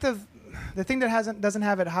 I think the thing that doesn't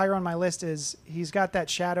have it higher on my list is he's got that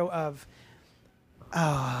shadow of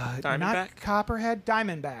Diamondback? not Copperhead,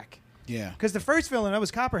 Diamondback. Yeah. Because the first villain, that was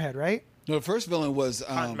Copperhead, right? No, the first villain was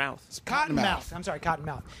Cottonmouth. Cottonmouth. I'm sorry,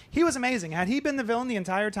 Cottonmouth. He was amazing. Had he been the villain the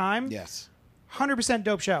entire time, Yes. 100%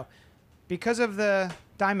 dope show. Because of the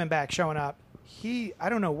Diamondback showing up, I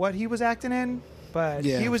don't know what he was acting in, but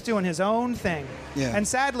Yeah. he was doing his own thing. Yeah. And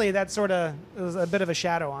sadly, that sort of was a bit of a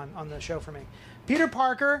shadow on the show for me. Peter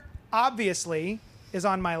Parker, obviously, is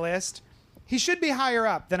on my list. He should be higher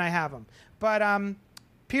up than I have him. But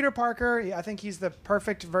Peter Parker, I think he's the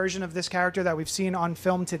perfect version of this character that we've seen on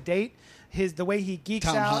film to date. The way he geeks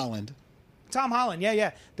Tom out. Holland. Tom Holland,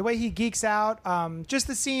 yeah. The way he geeks out. Just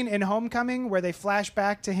the scene in Homecoming where they flash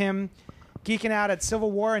back to him geeking out at Civil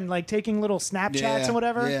War and like taking little Snapchats and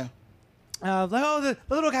whatever. Yeah. Like, oh, the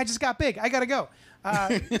little guy just got big. I gotta go.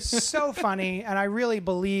 So funny, and I really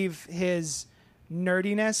believe his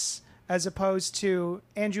nerdiness as opposed to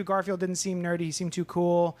Andrew Garfield didn't seem nerdy. He seemed too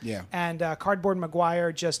cool. Yeah. And Cardboard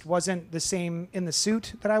Maguire just wasn't the same in the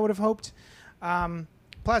suit that I would have hoped.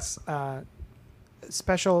 Plus,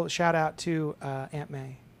 special shout out to Aunt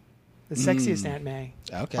May, the sexiest Aunt May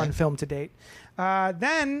on film to date.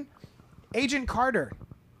 Then Agent Carter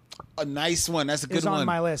A nice one. That's a good is one. on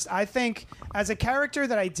my list. I think as a character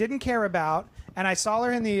that I didn't care about, and I saw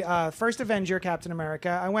her in the first Avenger, Captain America,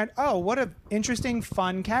 I went, oh, what an interesting,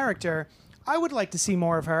 fun character. I would like to see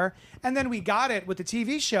more of her. And then we got it with the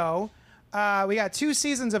TV show. We got 2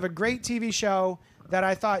 seasons of a great TV show that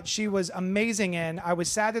I thought she was amazing in. I was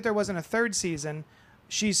sad that there wasn't a 3rd season.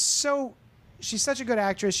 She's such a good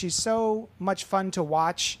actress. She's so much fun to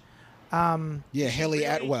watch. Yeah, Haley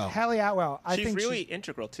Atwell. Haley Atwell. She's really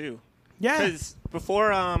integral too. Yeah. Because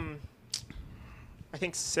before, I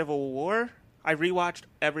think Civil War, I rewatched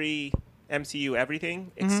every MCU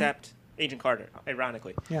everything except Agent Carter.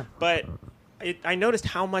 Ironically. Yeah. But I noticed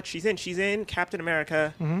how much she's in. She's in Captain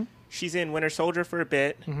America. Mm-hmm. She's in Winter Soldier for a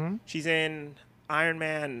bit. She's in Iron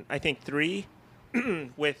Man, I think 3,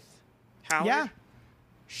 with Howard. Yeah.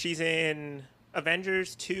 She's in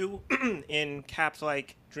Avengers 2 in Cap's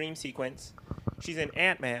like dream sequence. She's in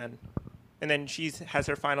Ant-Man, and then has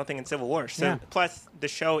her final thing in Civil War. So Yeah. plus the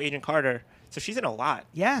show Agent Carter. So she's in a lot.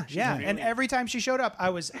 Yeah. really- And every time she showed up, I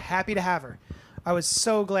was happy to have her. I was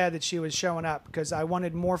so glad that she was showing up because I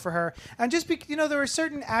wanted more for her. And just there were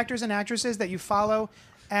certain actors and actresses that you follow,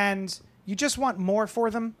 and you just want more for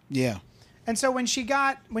them. Yeah. And so when she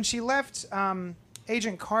left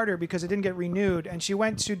Agent Carter because it didn't get renewed, and she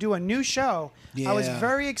went to do a new show, I was Yeah.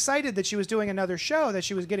 very excited that she was doing another show, that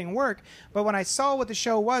she was getting work. But when I saw what the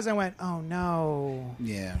show was, I went, oh no.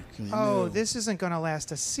 Yeah. Oh, this isn't going to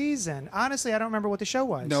last a season. Honestly, I don't remember what the show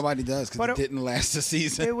was. Nobody does because But it didn't last a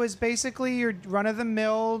season. It was basically your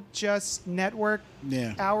run-of-the-mill, just network,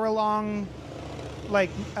 Yeah. hour-long, like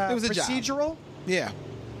It was a job. procedural. Yeah.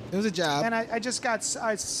 It was a job. And I just got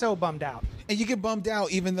I was so bummed out. And you get bummed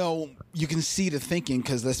out even though you can see the thinking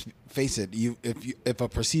because let's face it, if a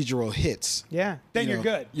procedural hits. Yeah. Then You you're know,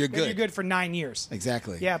 good. you're Then good. You're good for 9 years.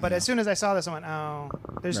 Exactly. Yeah, but You as know? soon as I saw this, I went, oh,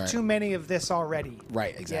 there's Right. too many of this already.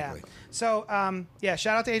 Right, exactly. Yeah. So,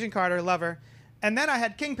 shout out to Agent Carter, love her. And then I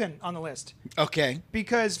had Kingpin on the list. Okay.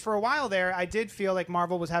 Because for a while there, I did feel like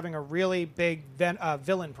Marvel was having a really big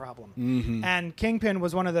villain problem. Mm-hmm. And Kingpin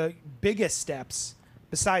was one of the biggest steps,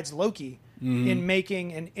 besides Loki, Mm-hmm. in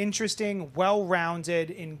making an interesting, well-rounded,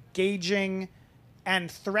 engaging, and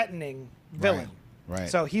threatening villain. Right.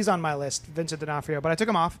 So he's on my list, Vincent D'Onofrio. But I took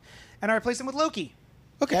him off, and I replaced him with Loki.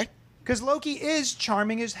 Okay. Because Loki is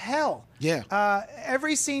charming as hell. Yeah.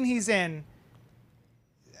 Every scene he's in,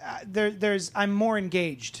 I'm more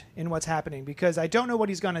engaged in what's happening because I don't know what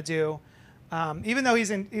he's going to do. Even though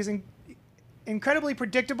he's incredibly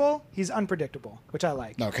predictable, he's unpredictable, which I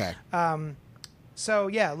like. Okay. So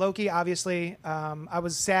yeah, Loki. Obviously, I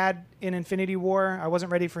was sad in Infinity War. I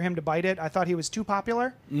wasn't ready for him to bite it. I thought he was too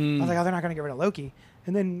popular. I was like, oh, they're not going to get rid of Loki.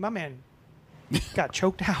 And then my man got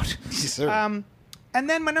choked out. Yes, sir. And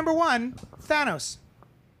then my number 1, Thanos.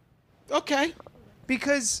 Okay.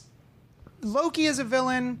 Because Loki is a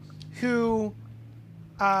villain who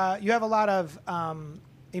you have a lot of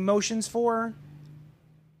emotions for,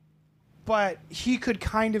 but he could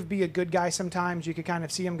kind of be a good guy sometimes. You could kind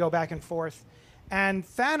of see him go back and forth. And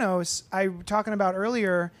Thanos, I was talking about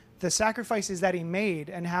earlier, the sacrifices that he made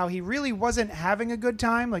and how he really wasn't having a good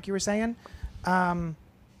time, like you were saying. I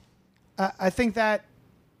think that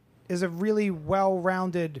is a really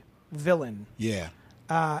well-rounded villain. Yeah.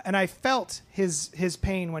 And I felt his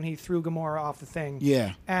pain when he threw Gamora off the thing.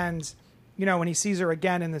 Yeah. And, when he sees her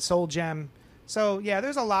again in the Soul Gem. So, yeah,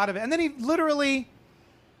 there's a lot of it. And then he literally,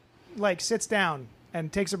 sits down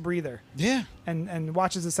and takes a breather Yeah. and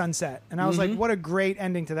watches the sunset. And I was like, what a great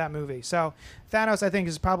ending to that movie. So, Thanos, I think,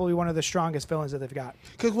 is probably one of the strongest villains that they've got.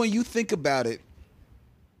 Because when you think about it,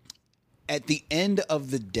 at the end of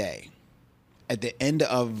the day, at the end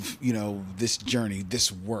of this journey,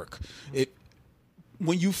 this work,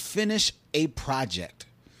 when you finish a project,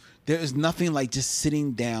 there is nothing like just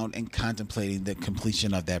sitting down and contemplating the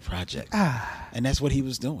completion of that project. And that's what he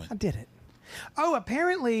was doing. I did it. Oh,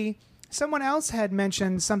 apparently someone else had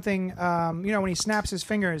mentioned something. When he snaps his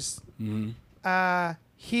fingers,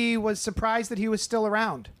 he was surprised that he was still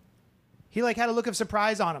around. He had a look of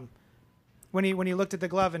surprise on him when he looked at the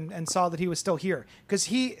glove and saw that he was still here, because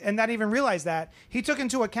and not even realized that he took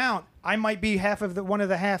into account I might be one of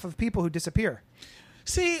the half of people who disappear.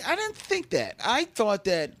 See, I didn't think that. I thought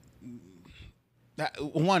that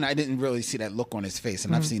one, I didn't really see that look on his face,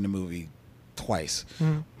 and I've seen the movie twice,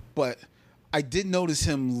 but I did notice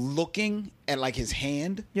him looking at his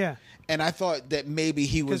hand. Yeah. And I thought that maybe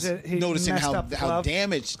he was noticing how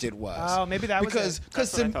damaged it was. Oh, maybe that was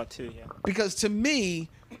That's what I thought too. Yeah. Because to me,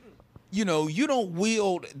 you don't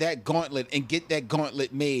wield that gauntlet and get that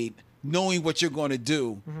gauntlet made knowing what you're going to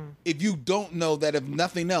do if you don't know that, if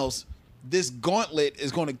nothing else, this gauntlet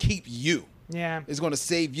is going to keep you. Yeah. It's going to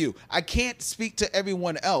save you. I can't speak to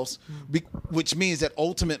everyone else, which means that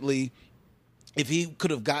ultimately, if he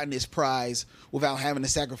could have gotten his prize without having to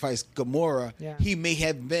sacrifice Gamora, he may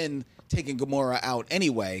have been taking Gamora out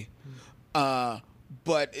anyway.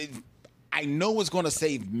 But I know it's going to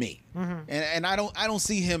save me, and I don't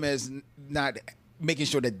see him as not making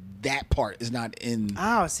sure that part is not in.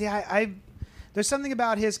 Oh, see, I there's something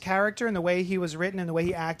about his character and the way he was written and the way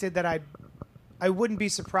he acted that I wouldn't be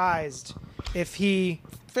surprised if he.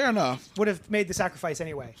 Fair enough. Would have made the sacrifice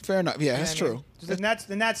anyway. Fair enough. Yeah, that's true. And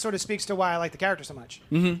that sort of speaks to why I like the character so much,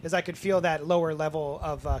 is I could feel that lower level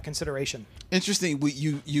of consideration. Interesting.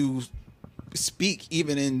 You speak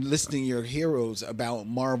even in listing your heroes about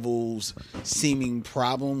Marvel's seeming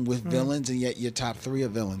problem with villains, and yet your top 3 are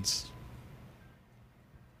villains.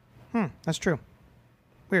 That's true.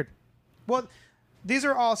 Weird. Well, these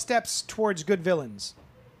are all steps towards good villains.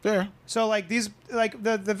 Fair. So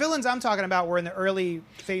the villains I'm talking about were in the early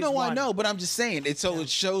phase. No, 1. I know, but I'm just saying it. So it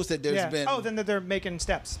shows that there's been. Oh, then they're making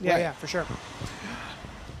steps. Yeah, Right. yeah, for sure.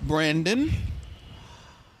 Brandon.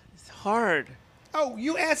 It's hard. Oh,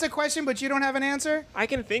 you asked a question, but you don't have an answer. I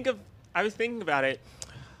was thinking about it.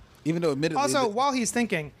 Even though admittedly. Also, while he's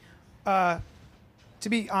thinking, to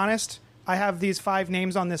be honest, I have these 5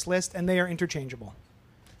 names on this list, and they are interchangeable.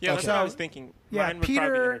 Yeah, that's Okay. what I was thinking. Yeah, Mine would probably be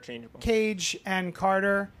Peter, interchangeable. Cage, and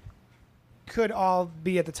Carter could all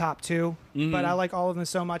be at the top 2, but I like all of them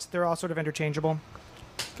so much they're all sort of interchangeable.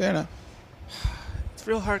 Fair enough. It's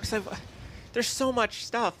real hard because there's so much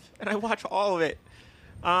stuff, and I watch all of it.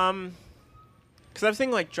 Because I was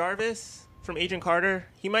thinking Jarvis from Agent Carter.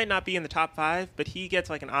 He might not be in the top 5, but he gets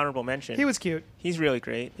an honorable mention. He was cute. He's really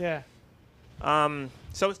great. Yeah.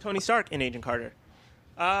 So is Tony Stark in Agent Carter.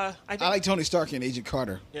 I like Tony Stark and Agent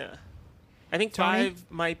Carter. Yeah. I think Tony? 5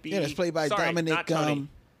 might be. Yeah, it's played by Dominic. Not Tony.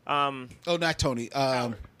 Not Tony.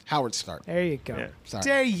 Howard Stark. There you go. Yeah. Sorry.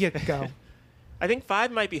 There you go. I think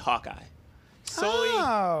 5 might be Hawkeye. Solely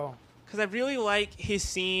Oh. because I really like his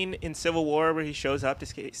scene in Civil War where he shows up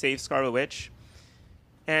to save Scarlet Witch,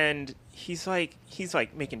 and he's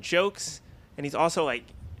making jokes, and he's also I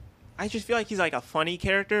just feel like he's a funny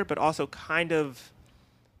character, but also kind of.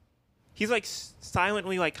 He's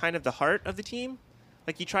silently kind of the heart of the team.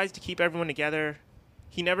 He tries to keep everyone together.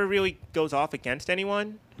 He never really goes off against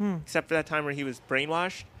anyone, except for that time where he was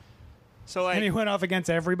brainwashed. So And he went off against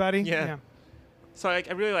everybody. Yeah. So I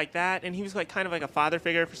really like that, and he was kind of a father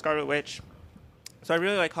figure for Scarlet Witch. So I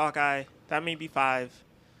really like Hawkeye. That may be 5.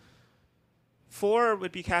 4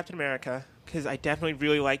 would be Captain America, because I definitely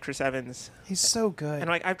really like Chris Evans. He's so good.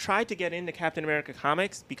 And I've tried to get into Captain America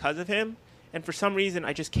comics because of him, and for some reason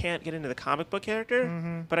I just can't get into the comic book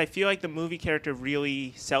character. But I feel like the movie character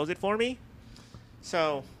really sells it for me.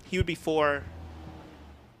 So he would be 4.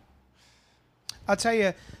 I'll tell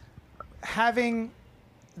you, having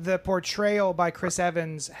the portrayal by Chris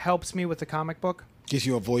Evans helps me with the comic book. Gives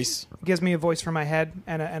you a voice. It gives me a voice for my head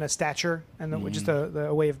and a stature and just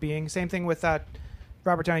a way of being. Same thing with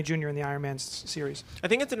Robert Downey Jr. in the Iron Man series. I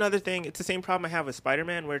think it's another thing. It's the same problem I have with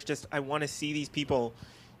Spider-Man, where it's just I want to see these people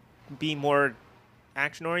be more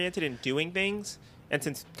action-oriented and doing things. And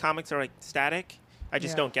since comics are static, I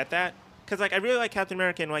just don't get that. Because I really like Captain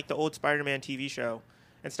America and the old Spider-Man TV show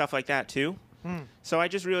and stuff like that too. So I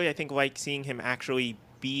just really, I think, like seeing him actually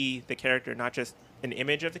be the character, not just an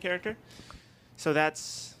image of the character. So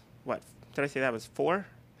that's, what, did I say that was 4?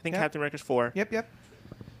 I think Captain America's 4. Yep.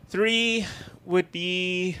 3 would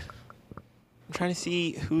be, I'm trying to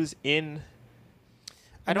see who's in.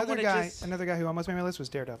 Another guy who almost made my list was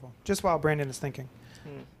Daredevil. Just while Brandon is thinking.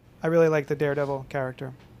 I really like the Daredevil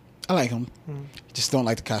character. I like him. Just don't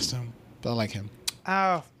like the costume, but I like him.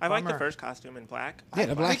 Oh, I like the bummer. first costume in black. Yeah,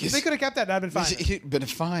 the black They, is. they could have kept that. That'd been fine. But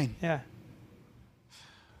it's fine. Yeah.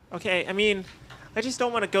 Okay, I mean, I just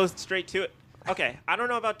don't want to go straight to it. Okay, I don't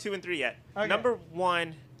know about 2 and 3 yet. Okay. Number 1.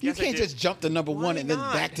 You yes, I can't do. just jump to number Why 1 and then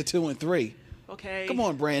not? back to 2 and 3. Okay. Come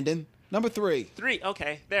on, Brandon. Number 3. 3.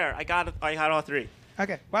 Okay, there. I got all 3.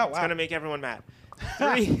 Okay. Wow. It's Wow. gonna make everyone mad.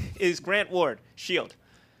 3 is Grant Ward, Shield.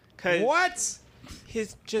 'Cause What?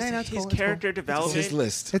 His Hey, that's cool, that's character cool. development It's his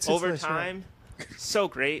list. It's his over list, you're right. time, so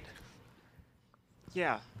great.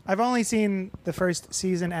 Yeah. I've only seen the first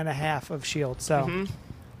season and a half of Shield, so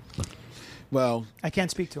Well, I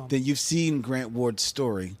can't speak to him. then you've seen Grant Ward's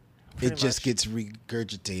story. Pretty It just much. gets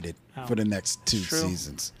regurgitated Oh. for the next 2 True.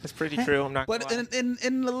 seasons. That's pretty true. I'm not But gonna lie.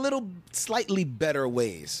 in a little slightly better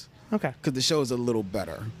ways. Okay. Because the show is a little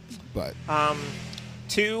better. But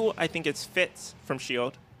 2, I think it's Fitz from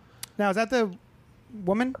Shield. Now is that the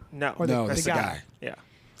woman? No. Or no, the it's the guy. Yeah.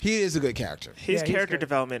 He is a good character. His Yeah, he's character good.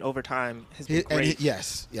 development over time has been great.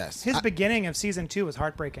 Yes. His beginning of season 2 was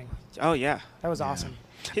heartbreaking. Oh yeah. That was awesome.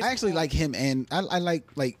 His I actually like him, and I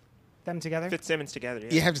like Them together. Fitzsimmons together.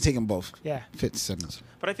 Yeah. you have to take them both. Yeah. Fitzsimmons.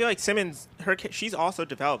 But I feel like Simmons, she's also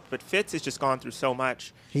developed, but Fitz has just gone through so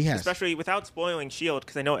much. He has. Especially without spoiling Shield,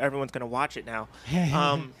 because I know everyone's going to watch it now.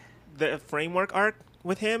 Yeah. The framework arc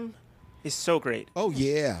with him is so great. Oh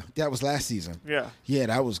yeah, that was last season. Yeah. Yeah,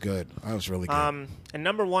 that was good. That was really good. And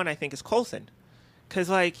number 1, I think, is Coulson, because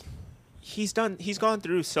like he's gone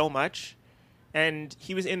through so much, and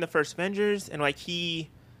he was in the first Avengers, and like he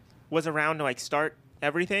was around to like start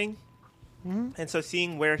everything, and so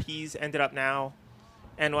seeing where he's ended up now,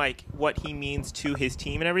 and like what he means to his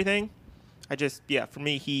team and everything, for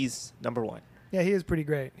me he's number 1. Yeah, he is pretty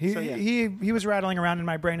great. He So, yeah. he was rattling around in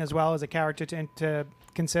my brain as well as a character to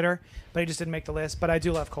consider, but he just didn't make the list. But I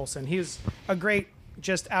do love Coulson. He was a great,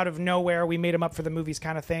 just out of nowhere, we made him up for the movies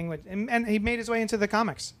kind of thing, and he made his way into the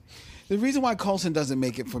comics. The reason why Coulson doesn't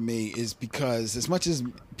make it for me is because as much as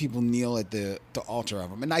people kneel at the altar of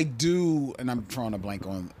him, and I do, and I'm drawing a blank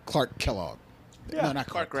on Clark Kellogg. Yeah. No, not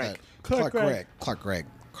Clark Gregg. Clark Clark Gregg. Clark Gregg.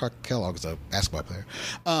 Clark Kellogg's a basketball player.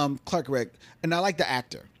 Clark Gregg. And I like the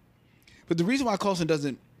actor. But the reason why Coulson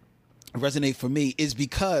doesn't resonate for me is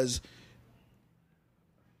because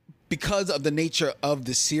of the nature of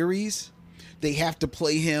the series, they have to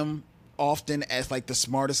play him often as like the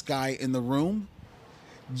smartest guy in the room.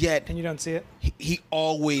 Yet And you don't see it. he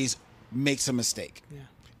always makes a mistake. Yeah.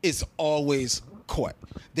 It's always caught.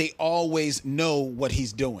 They always know what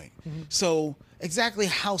he's doing. So exactly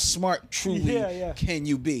how smart truly Yeah. can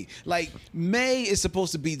you be? Like May is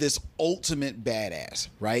supposed to be this ultimate badass,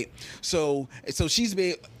 right? So she's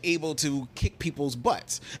able to kick people's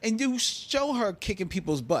butts, and you show her kicking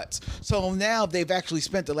people's butts. So now they've actually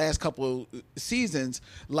spent the last couple of seasons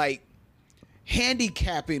like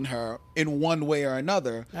handicapping her in one way or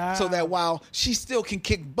another, so that while she still can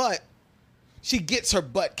kick butt, she gets her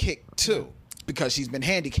butt kicked too because she's been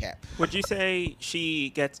handicapped. Would you say she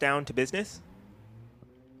gets down to business?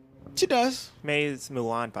 She does. May is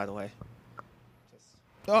Mulan, by the way.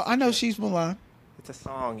 Oh, I know she's Mulan. It's a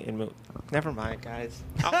song in Never mind, guys.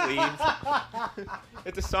 I'll leave.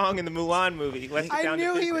 It's a song in the Mulan movie. Let's get I down to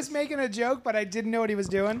knew he business. was making a joke, but I didn't know what he was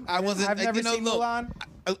doing. I wasn't. I've never seen look, Mulan.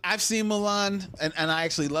 I've seen Mulan, and I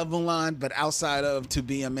actually love Mulan, but outside of To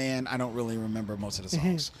Be a Man, I don't really remember most of the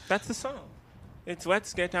songs. That's the song. It's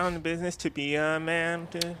Let's Get Down to Business to Be a Man.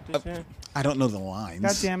 I don't know the lines.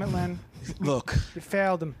 God damn it, Len. Look, You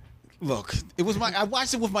failed him. it was I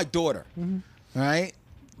watched it with my daughter. Mm-hmm. All right,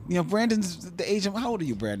 you know Brandon's the age of. How old are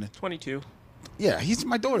you, Brandon? 22. Yeah, he's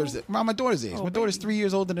my daughter's around my daughter's age. Oh, My daughter's baby. 3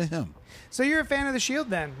 years older than him. So you're a fan of the Shield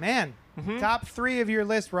then, man. Top 3 of your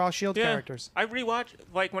list were all Shield characters. I rewatched,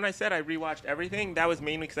 like when I said I rewatched everything, that was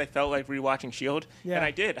mainly because I felt like rewatching S.H.I.E.L.D. Yeah. And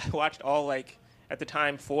I did. I watched all, like, at the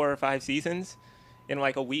time, 4 or 5 seasons in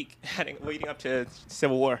like a week leading up to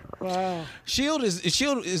Civil War. Wow. Shield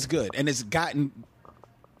is good, and it's gotten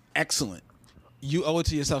excellent. You owe it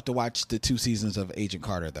to yourself to watch the 2 seasons of Agent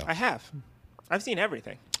Carter, though. I have. I've seen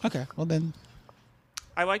everything. Okay, well then.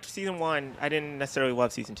 I liked season 1. I didn't necessarily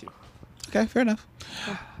love season 2. Okay, fair enough.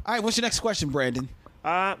 All right, what's your next question, Brandon?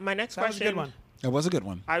 My next That was question. a good one. That was a good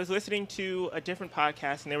one. I was listening to a different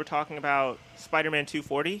podcast, and they were talking about Spider-Man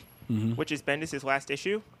 240, which is Bendis' last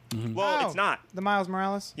issue. Well, Oh, it's not. The Miles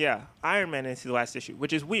Morales? Yeah, Iron Man is his last issue,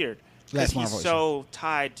 which is weird. Last Because Marvel he's so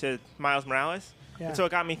tied to Miles Morales. Yeah. And so it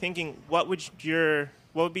got me thinking, what would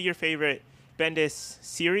be your favorite Bendis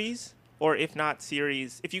series, or if not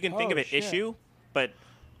series, if you can think Oh, of it, shit. issue, but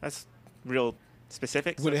that's real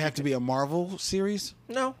specific. Would it have to be a Marvel series?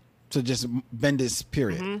 No. So just Bendis,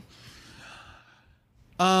 period.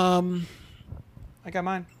 I got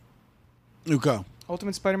mine. You go.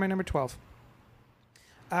 Ultimate Spider-Man number 12.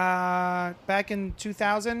 Back in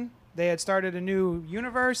 2000, they had started a new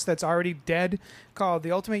universe that's already dead called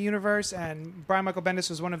the Ultimate Universe, and Brian Michael Bendis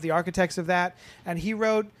was one of the architects of that, and he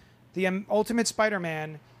wrote the Ultimate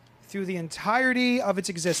Spider-Man through the entirety of its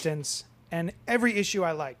existence, and every issue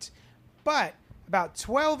I liked. But about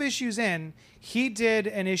 12 issues in, he did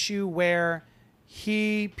an issue where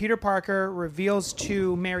Peter Parker, reveals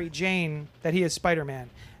to Mary Jane that he is Spider-Man.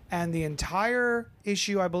 And the entire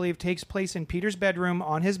issue, I believe, takes place in Peter's bedroom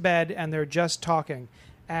on his bed, and they're just talking.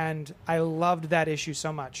 And I loved that issue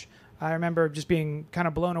so much. I remember just being kind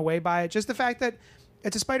of blown away by it. Just the fact that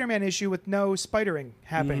it's a Spider-Man issue with no spidering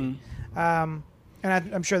happening. And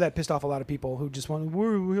I'm sure that pissed off a lot of people who just went,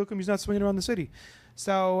 how come he's not swinging around the city?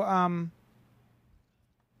 So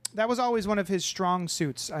that was always one of his strong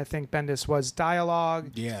suits, I think, Bendis, was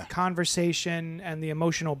dialogue, conversation, and the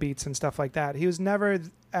emotional beats and stuff like that. He was never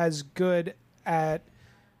as good at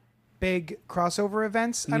big crossover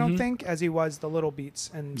events, I don't think, as he was the little beats.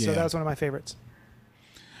 And so that was one of my favorites.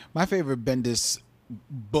 My favorite Bendis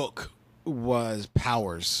book was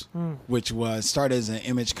Powers, which was started as an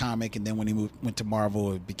Image comic, and then when he went to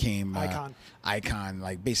Marvel, it became Icon,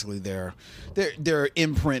 like basically their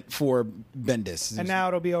imprint for Bendis. And now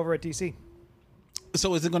it'll be over at DC.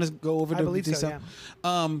 So is it going to go over to DC? I believe so,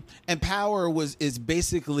 yeah. And Power is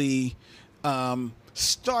basically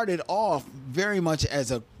started off very much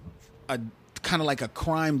as a kind of like a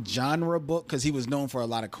crime genre book, because he was known for a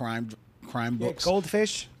lot of crime books.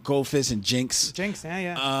 Goldfish and Jinx.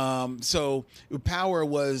 So Power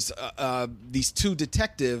was these two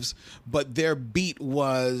detectives, but their beat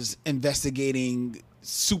was investigating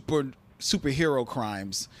superhero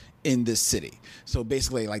crimes in this city. So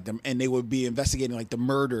basically, and they would be investigating like the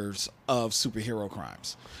murders of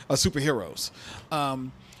superheroes.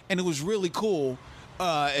 And it was really cool.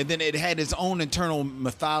 And then it had its own internal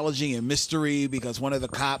mythology and mystery, because one of the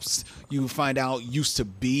cops, you find out, used to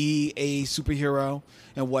be a superhero,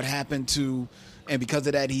 and what happened to, and because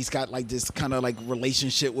of that, he's got like this kind of like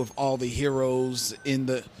relationship with all the heroes in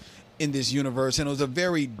this universe. And it was a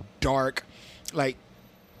very dark, like,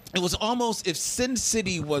 it was almost, if Sin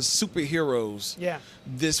City was superheroes,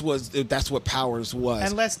 that's what Powers was.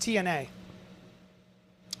 And less TNA.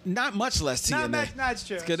 Not much less TNA. That's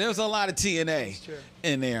true. Because there was a lot of TNA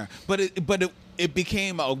in there, but it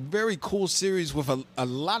became a very cool series with a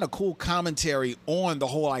lot of cool commentary on the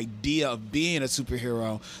whole idea of being a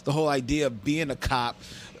superhero, the whole idea of being a cop,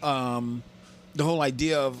 the whole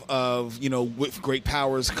idea of with great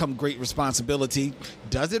powers come great responsibility.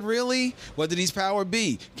 Does it really? What did these powers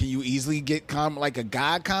be? Can you easily get like a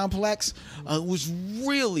god complex? It was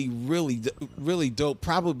really, really, really dope.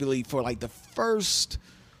 Probably for like the first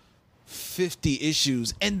 50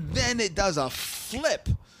 issues, and then it does a flip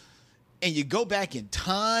and you go back in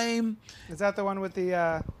time. Is that the one with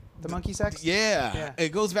the monkey sex? Yeah. It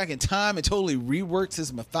goes back in time. It totally reworks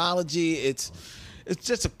his mythology. It's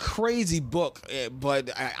just a crazy book, but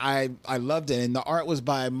I loved it. And the art was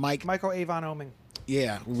by Michael Avon Oeming.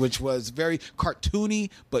 Yeah, which was very cartoony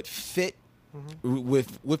but fit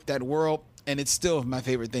with that world. And it's still my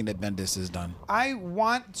favorite thing that Bendis has done. I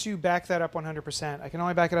want to back that up 100%. I can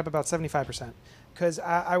only back it up about 75%. Because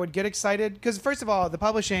I would get excited. Because first of all, the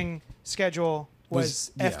publishing schedule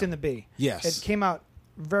was effed in the B. Yes. It came out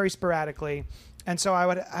very sporadically. And so I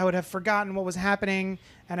would have forgotten what was happening.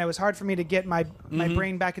 And it was hard for me to get my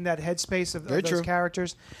brain back in that headspace of those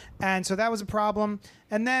characters. And so that was a problem.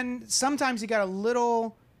 And then sometimes you got a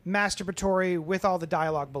little masturbatory with all the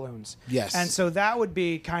dialogue balloons. Yes. And so that would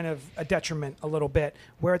be kind of a detriment a little bit,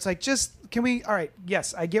 where it's like, all right,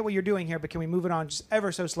 yes, I get what you're doing here, but can we move it on just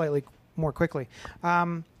ever so slightly more quickly?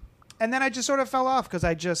 And then I just sort of fell off because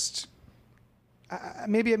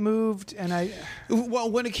maybe it moved and Well,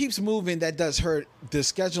 when it keeps moving, that does hurt. The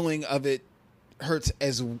scheduling of it hurts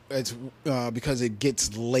as because it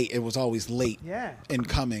gets late. It was always late in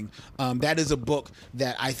coming. That is a book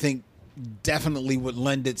that I think definitely would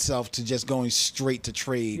lend itself to just going straight to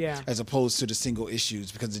trade as opposed to the single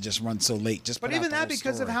issues, because it just runs so late. But even that,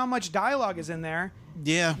 because of how much dialogue is in there,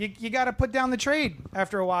 you got to put down the trade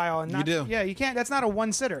after a while. And you do. Yeah, you can't. That's not a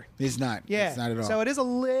one sitter. It's not. Yeah, it's not at all. So it is a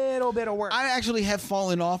little bit of work. I actually have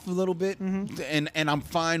fallen off a little bit, and I'm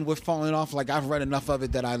fine with falling off. Like, I've read enough of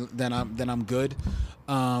it that I'm good.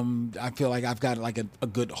 I feel like I've got like a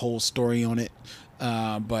good whole story on it,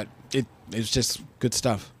 but it's just good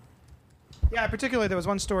stuff. Yeah, particularly there was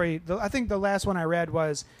one story. I think the last one I read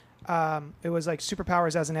was, it was like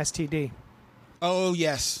superpowers as an STD. Oh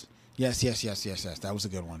yes. That was a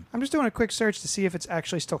good one. I'm just doing a quick search to see if it's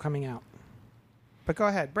actually still coming out. But go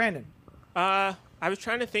ahead, Brandon. I was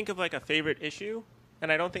trying to think of like a favorite issue, and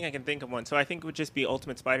I don't think I can think of one. So I think it would just be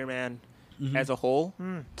Ultimate Spider-Man as a whole.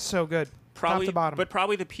 So good. Probably, Top to bottom. but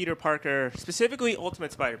probably the Peter Parker, specifically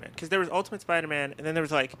Ultimate Spider-Man, because there was Ultimate Spider-Man, and then there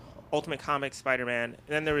was like Ultimate Comics Spider-Man, and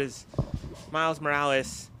then there was Miles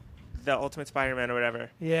Morales, the Ultimate Spider-Man or whatever.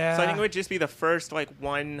 Yeah. So I think it would just be the first like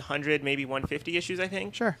 100, maybe 150 issues, I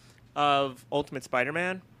think, Sure. of Ultimate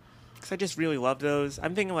Spider-Man, because I just really loved those.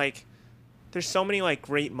 I'm thinking like there's so many like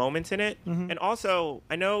great moments in it, and also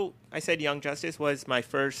I know I said Young Justice was my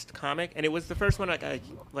first comic, and it was the first one I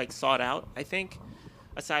like sought out, I think,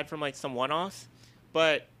 aside from like some one-offs.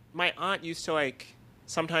 But my aunt used to like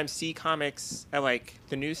sometimes see comics at like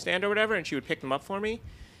the newsstand or whatever, and she would pick them up for me.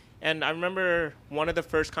 And I remember one of the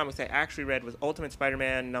first comics I actually read was Ultimate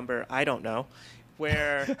Spider-Man number I don't know,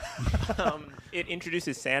 where it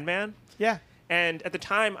introduces Sandman. Yeah. And at the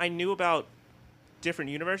time, I knew about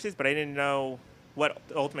different universes, but I didn't know what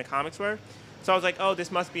the Ultimate Comics were. So I was like, oh,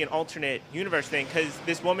 this must be an alternate universe thing, because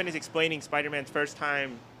this woman is explaining Spider-Man's first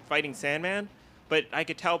time fighting Sandman. But I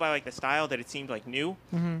could tell by like the style that it seemed like new.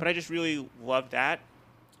 But I just really loved that.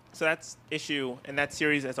 So that's issue, and that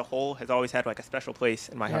series as a whole has always had like a special place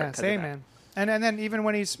in my heart. Yeah, 'cause of same, that. man. And then even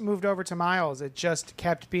when he's moved over to Miles, it just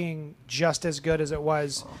kept being just as good as it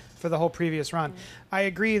was for the whole previous run. I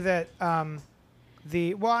agree that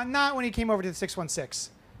not when he came over to the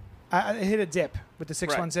 616. It hit a dip with the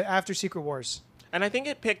 616 after Secret Wars. And I think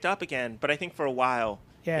it picked up again, but I think for a while,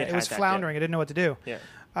 Yeah, it had was that floundering. It didn't know what to do. dip.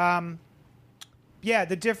 Yeah. Yeah,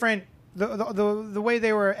 the way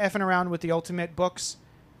they were effing around with the Ultimate books,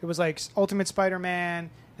 it was like Ultimate Spider-Man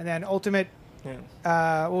and then Ultimate.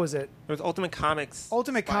 Yeah. What was it? It was Ultimate Comics.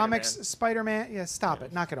 Ultimate Spider-Man. Comics Spider-Man. Yeah, stop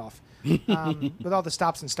it. Knock it off. With all the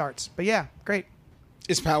stops and starts. But yeah, great.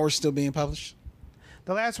 Is Powers still being published?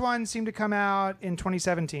 The last one seemed to come out in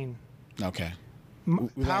 2017. Okay.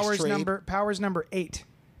 Powers number 8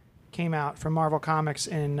 came out from Marvel Comics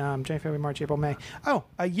in January, February, March, April, May. Oh,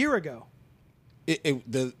 a year ago.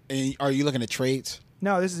 Are you looking at trades?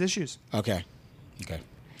 No, this is issues. Okay.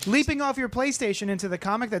 Leaping off your PlayStation into the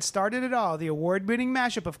comic that started it all, the award-winning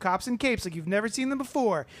mashup of cops and capes like you've never seen them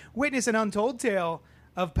before. Witness an untold tale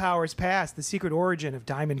of Powers past. The secret origin of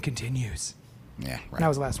Diamond continues. Yeah, right. That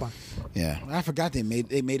was the last one. Yeah, I forgot they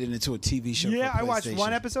made it into a TV show. Yeah, for I watched PlayStation.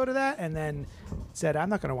 one episode of that and then said, I'm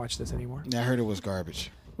not going to watch this anymore. Yeah, I heard it was garbage.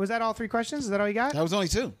 Was that all 3 questions? Is that all you got? That was only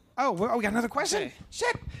 2. Oh, we got another question? Okay.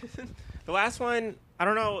 Shit. The last one, I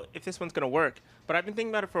don't know if this one's going to work, but I've been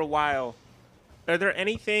thinking about it for a while. Is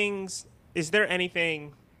there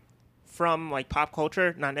anything from like pop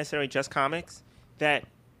culture, not necessarily just comics, that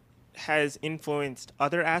has influenced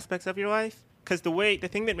other aspects of your life? Because the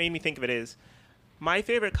thing that made me think of it is, my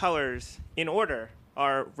favorite colors in order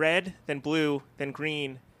are red, then blue, then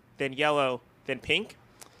green, then yellow, then pink.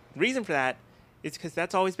 The reason for that is because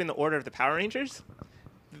that's always been the order of the Power Rangers.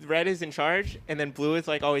 Red is in charge, and then blue is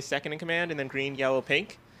like always second in command, and then green, yellow,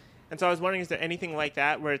 pink. And so I was wondering, is there anything like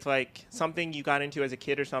that where it's like something you got into as a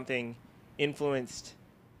kid or something influenced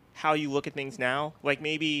how you look at things now? Like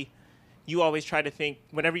maybe you always try to think,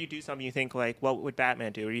 whenever you do something, you think like, what would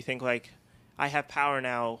Batman do? Or you think like, I have power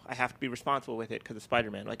now, I have to be responsible with it because of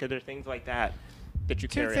Spider-Man. Like, are there things like that you Two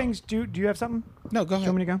carry things. Do you have something? No, go Do you ahead.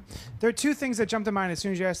 want me to go? There are 2 things that jump to mind as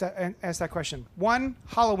soon as you ask that question. One,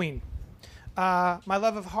 Halloween. My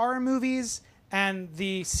love of horror movies and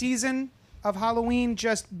the season of Halloween,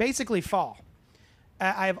 just basically fall.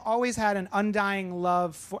 I've always had an undying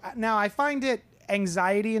love for. Now I find it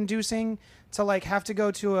anxiety-inducing to like have to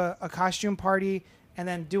go to a costume party and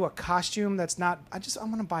then do a costume that's not. I'm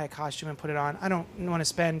going to buy a costume and put it on. I don't want to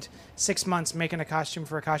spend 6 months making a costume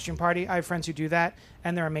for a costume party. I have friends who do that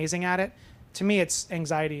and they're amazing at it. To me, it's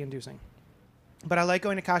anxiety-inducing. But I like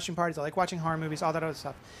going to costume parties. I like watching horror movies, all that other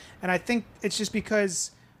stuff. And I think it's just because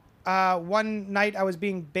one night I was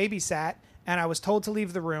being babysat and I was told to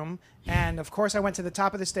leave the room. And of course, I went to the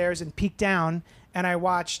top of the stairs and peeked down and I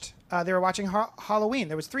watched. They were watching Halloween.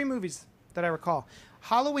 There was 3 movies that I recall.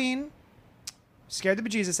 Halloween scared the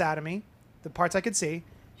bejesus out of me. The parts I could see.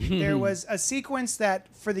 There was a sequence that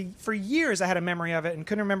for years I had a memory of it and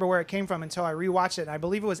couldn't remember where it came from until I rewatched it. And I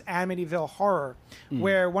believe it was Amityville Horror,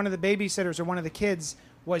 where one of the babysitters or one of the kids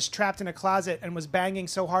was trapped in a closet and was banging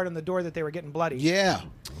so hard on the door that they were getting bloody. Yeah.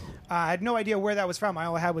 I had no idea where that was from.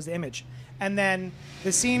 All I had was the image. And then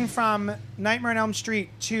the scene from Nightmare on Elm Street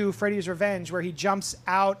 2, Freddy's Revenge, where he jumps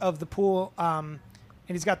out of the pool and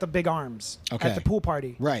he's got the big arms at the pool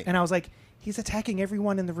party. Right. And I was like, he's attacking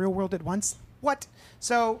everyone in the real world at once? What?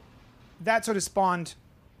 So that sort of spawned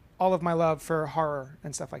all of my love for horror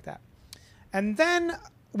and stuff like that. And then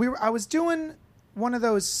I was doing one of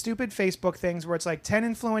those stupid Facebook things where it's like 10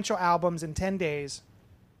 influential albums in 10 days.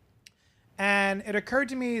 And it occurred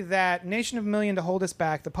to me that Nation of a Million to Hold Us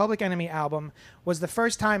Back, the Public Enemy album, was the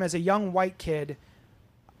first time as a young white kid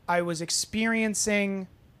I was experiencing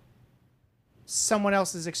someone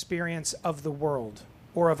else's experience of the world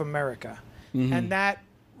or of America. And that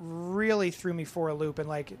really threw me for a loop. And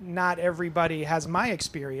like, not everybody has my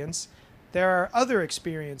experience. There are other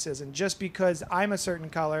experiences. And just because I'm a certain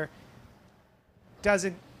color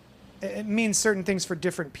doesn't, it means certain things for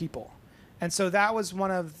different people. And so that was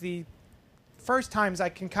one of the first times I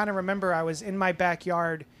can kind of remember. I was in my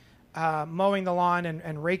backyard mowing the lawn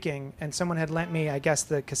and raking, and someone had lent me, I guess,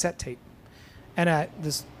 the cassette tape. And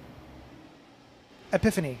this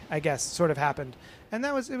epiphany, I guess, sort of happened. And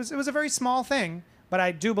it was a very small thing, but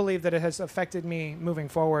I do believe that it has affected me moving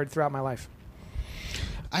forward throughout my life.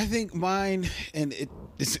 I think mine, and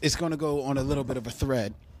it's going to go on a little bit of a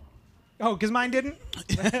thread. Oh, because mine didn't?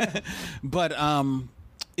 But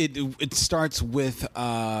it starts with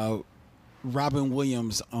Robin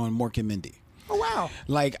Williams on Mork and Mindy. Oh, wow.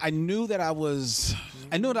 Like, I knew I was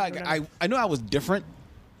different.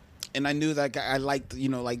 And I knew that I liked,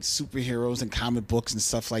 like superheroes and comic books and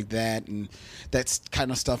stuff like that. And that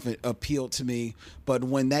kind of stuff appealed to me. But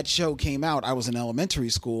when that show came out, I was in elementary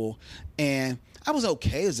school, and I was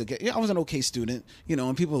okay as a kid. I was an okay student,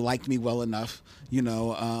 and people liked me well enough.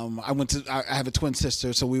 I have a twin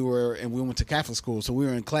sister, so we went to Catholic school, so we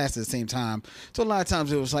were in class at the same time. So a lot of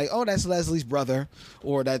times it was like, oh, that's Leslie's brother,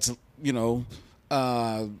 or that's,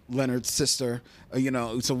 Leonard's sister,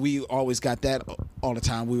 so we always got that all the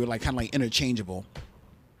time. We were like kind of like interchangeable.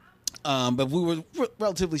 But we were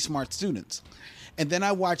relatively smart students. And then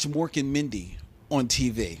I watched Mork and Mindy on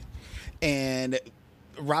TV, and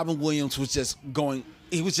Robin Williams was just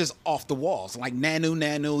he was just off the walls, like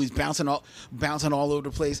Nanu. He's bouncing all over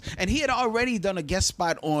the place. And he had already done a guest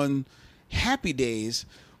spot on Happy Days,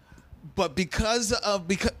 but because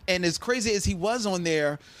and as crazy as he was on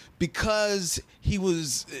there, because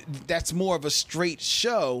that's more of a straight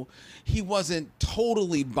show, he wasn't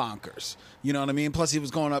totally bonkers. You know what I mean? Plus, he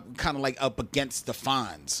was going up kind of like up against the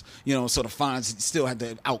Fonz, so the Fonz still had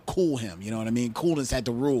to outcool him. You know what I mean? Coolness had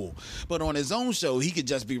to rule. But on his own show, he could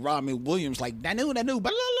just be Robin Williams, like, Nanu, blah, blah,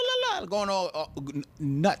 blah, blah, going all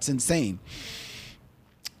nuts, insane.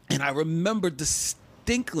 And I remember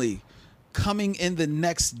distinctly coming in the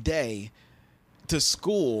next day to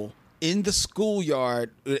school, in the schoolyard,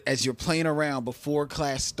 as you're playing around before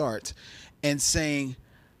class starts, and saying,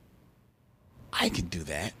 I can do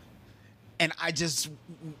that. And I just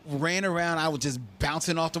ran around. I was just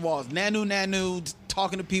bouncing off the walls. Nanu,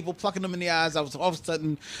 talking to people, plucking them in the eyes. I was all of a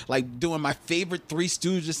sudden like doing my favorite Three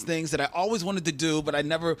Stooges things that I always wanted to do, but I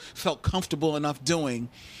never felt comfortable enough doing.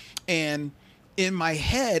 And in my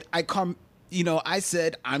head, I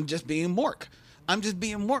said, I'm just being Mork. I'm just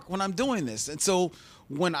being Mork when I'm doing this. And so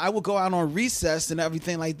when I would go out on recess and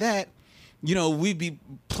everything like that, we'd be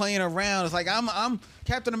playing around. It's like, I'm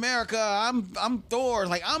Captain America. I'm Thor.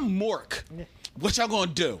 Like, I'm Mork. What y'all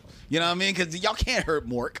gonna do? You know what I mean? Because y'all can't hurt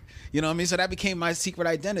Mork. You know what I mean? So that became my secret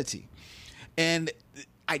identity. And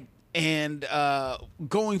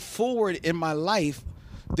going forward in my life,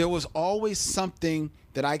 there was always something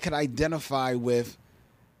that I could identify with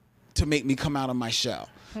to make me come out of my shell.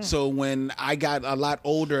 So when I got a lot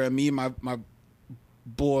older, and me and my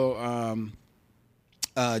boy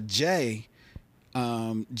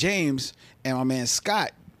James and my man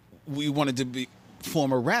Scott, we wanted to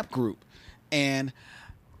form a rap group, and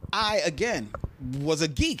I again was a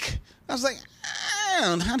geek. I was like,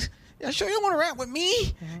 you sure you want to rap with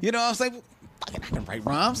me? I was like, I can write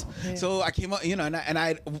rhymes. Yeah. So I came up, and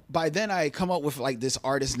I by then I had come up with like this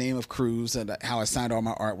artist name of Cruz and how I signed all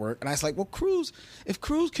my artwork. And I was like, well, Cruz, if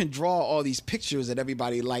Cruz can draw all these pictures that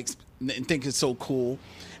everybody likes and think is so cool,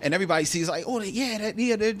 and everybody sees like, oh yeah,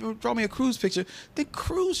 they draw me a Cruz picture, then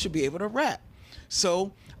Cruz should be able to rap.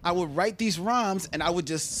 So I would write these rhymes, and I would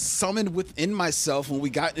just summon within myself when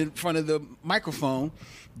we got in front of the microphone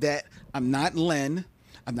that I'm not Len,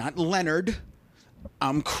 I'm not Leonard,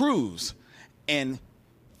 I'm Cruz. And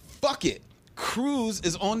fuck it. Cruz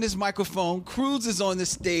is on this microphone. Cruz is on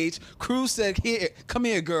this stage. Cruz said, "Here, come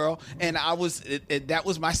here, girl." And that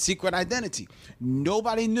was my secret identity.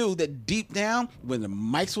 Nobody knew that deep down, when the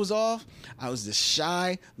mics was off, I was this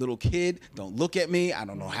shy little kid. Don't look at me. I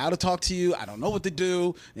don't know how to talk to you. I don't know what to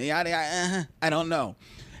do. I don't know.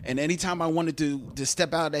 And anytime I wanted to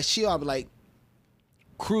step out of that shell, I'd be like,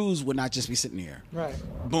 Cruz would not just be sitting here. Right.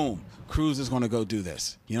 Boom. Cruz is going to go do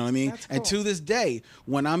this. You know what I mean? That's cool. And to this day,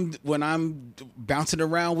 when I'm bouncing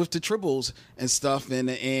around with the tribbles and stuff,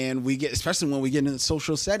 and we get, especially when we get into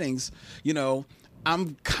social settings,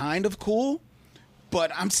 I'm kind of cool,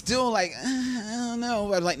 but I'm still like, I don't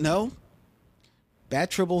know. I'm like, no.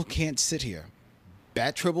 Bat Tribble can't sit here.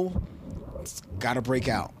 Bat Tribble got to break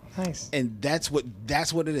out. Nice. And that's what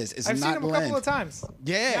it is. It's I've not seen him a blend. couple of times.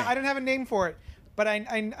 Yeah. I don't have a name for it, but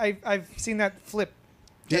I've seen that flip.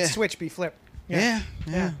 That Yeah. switch be flipped. Yeah.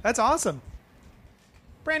 That's awesome.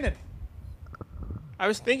 Brandon. I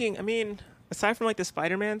was thinking, I mean, aside from like the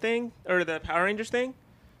Spider-Man thing or the Power Rangers thing,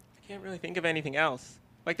 I can't really think of anything else.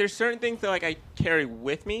 Like there's certain things that like I carry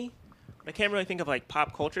with me, but I can't really think of like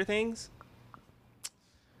pop culture things.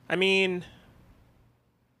 I mean,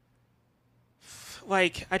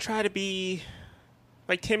 like I try to be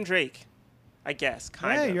like Tim Drake, I guess,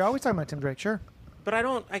 kind Yeah, of. you're always talking about Tim Drake, sure. But I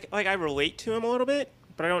don't I relate to him a little bit,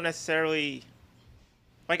 but I don't necessarily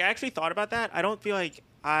like I actually thought about that. I don't feel like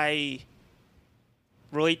I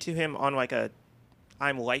relate to him on like a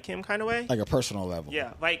I'm like him kind of way. Like a personal level.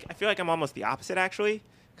 Yeah, like I feel like I'm almost the opposite actually,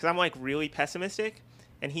 because I'm like really pessimistic,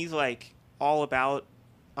 and he's like all about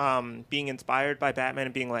being inspired by Batman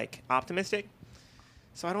and being like optimistic.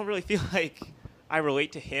 So I don't really feel like I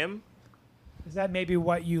relate to him. Is that maybe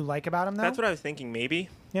what you like about him, though? That's what I was thinking, maybe.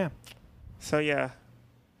 Yeah. So yeah,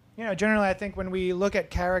 You know, generally, I think when we look at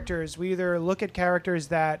characters, we either look at characters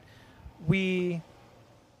that we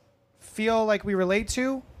feel like we relate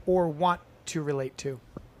to or want to relate to.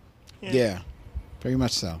 Yeah. Very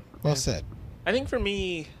much so. Well said. I think for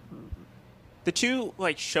me, the two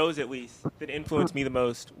like shows at least that influenced me the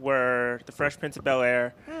most were The Fresh Prince of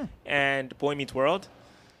Bel-Air and Boy Meets World.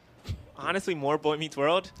 Honestly, more Boy Meets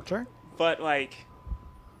World. Sure. But like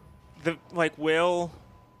Will,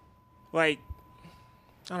 like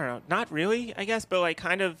I don't know, not really, I guess, but like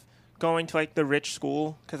kind of going to like the rich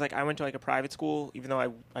school because like I went to like a private school even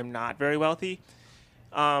though I'm not very wealthy.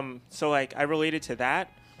 So like I related to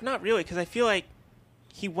that, but not really because I feel like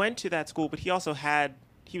he went to that school, but he also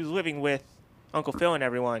he was living with Uncle Phil and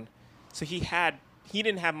everyone, so he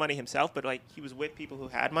didn't have money himself, but like he was with people who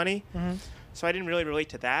had money. Mm-hmm. So I didn't really relate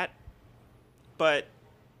to that, but.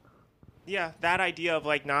 Yeah, that idea of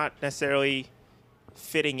like not necessarily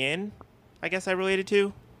fitting in, I guess I related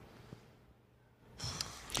to.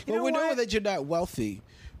 Well, we know what? that you're not wealthy,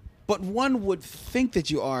 but one would think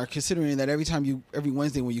that you are, considering that every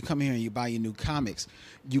Wednesday when you come here and you buy your new comics,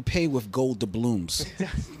 you pay with gold doubloons.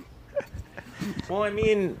 Well, I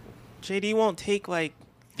mean, JD won't take like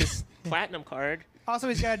this platinum card. Also,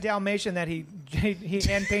 he's got a Dalmatian that he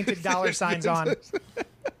hand painted dollar signs on.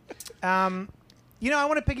 You know, I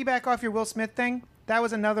want to piggyback off your Will Smith thing. That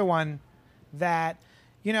was another one that,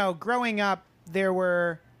 you know, growing up, there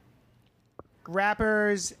were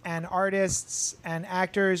rappers and artists and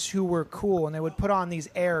actors who were cool, and they would put on these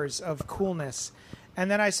airs of coolness.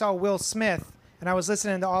 And then I saw Will Smith, and I was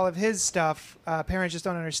listening to all of his stuff, Parents Just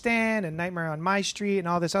Don't Understand, and Nightmare on My Street, and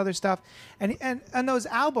all this other stuff. And those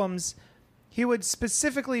albums, he would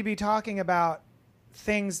specifically be talking about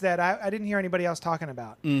things that I didn't hear anybody else talking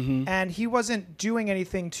about. Mm-hmm. And he wasn't doing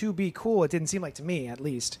anything to be cool. It didn't seem like to me, at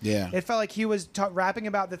least. Yeah. It felt like he was rapping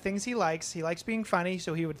about the things he likes. He likes being funny,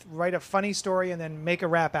 so he would write a funny story and then make a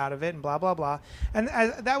rap out of it and blah, blah, blah. And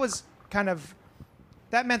that was kind of...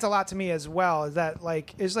 That meant a lot to me as well. That,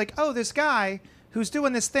 like, is like, oh, this guy who's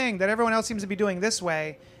doing this thing that everyone else seems to be doing this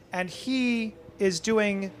way, and he is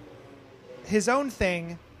doing his own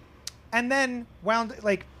thing, and then wound...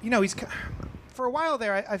 Like, you know, he's... For a while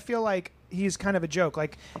there, I feel like he's kind of a joke.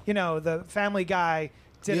 Like, you know, the Family Guy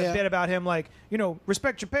did a bit about him, like, you know,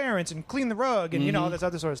 respect your parents and clean the rug and, you know, all this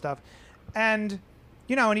other sort of stuff. And,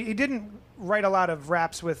 you know, and he didn't write a lot of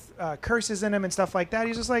raps with curses in him and stuff like that.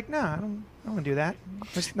 He's just like, no, I don't want to do that.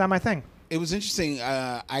 It's not my thing. It was interesting.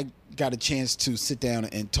 I got a chance to sit down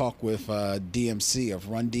and talk with DMC of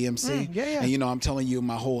Run DMC. Yeah. And, you know, I'm telling you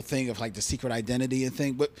my whole thing of, like, the secret identity and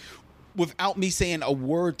thing. But without me saying a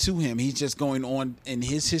word to him, he's just going on in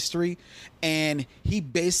his history, and he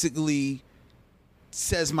basically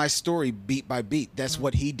says my story beat by beat. That's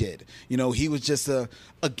what he did. You know, he was just a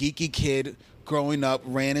geeky kid growing up,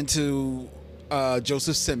 ran into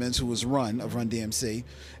Joseph Simmons, who was Run of Run DMC.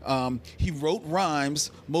 He wrote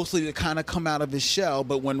rhymes mostly to kind of come out of his shell,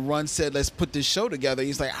 but when Run said, let's put this show together,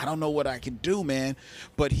 he's like, I don't know what I can do, man.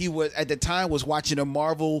 But he was, at the time, was watching a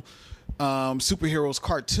Marvel superheroes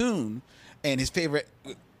cartoon, and his favorite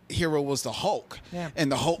hero was the Hulk. Yeah.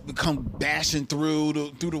 And the Hulk would come bashing through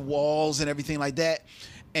the walls and everything like that.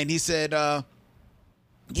 And he said, I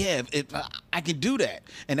can do that.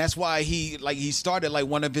 And that's why he started like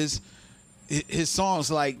one of his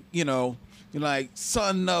songs, like, you know, like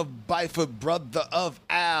son of Byford, brother of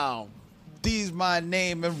Al, D's my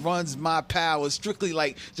name and runs my power. Strictly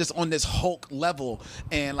like just on this Hulk level,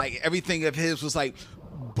 and like everything of his was like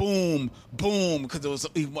boom, boom, because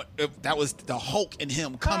that was the Hulk in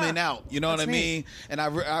him coming out. You know what I mean? And I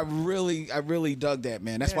really dug that,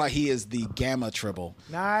 man. That's why he is the Gamma Tribble.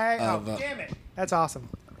 Nice. Damn it. That's awesome.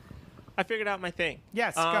 I figured out my thing.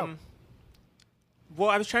 Yes, go. Well,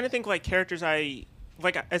 I was trying to think like characters I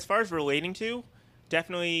like as far as relating to.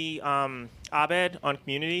 Definitely Abed on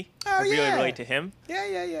Community. Oh, I really yeah. relate to him.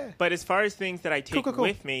 Yeah. But as far as things that I take Cool.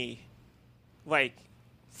 with me, like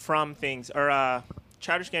from things, or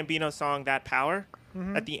Childish Gambino's song "That Power"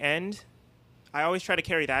 at the end, I always try to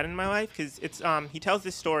carry that in my life because it's he tells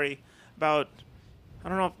this story about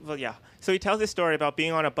So he tells this story about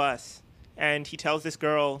being on a bus, and he tells this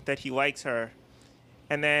girl that he likes her,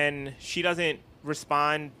 and then she doesn't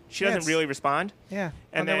respond. She doesn't really respond. Yeah.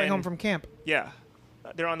 And on their way then- home from camp. Yeah.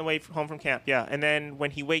 They're on the way home from camp, yeah. And then when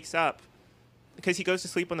he wakes up, because he goes to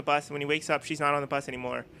sleep on the bus, and when he wakes up, she's not on the bus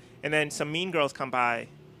anymore. And then some mean girls come by,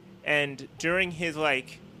 and during his,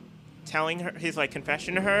 like, telling her, his, like,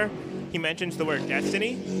 confession to her, he mentions the word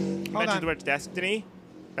destiny. The word destiny.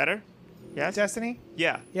 Better? Yes? Destiny?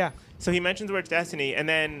 Yeah. Yeah. So he mentions the word destiny, and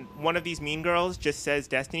then one of these mean girls just says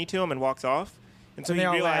destiny to him and walks off. And so And he they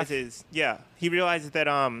all realizes, he realizes that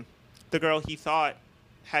the girl he thought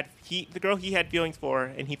the girl he had feelings for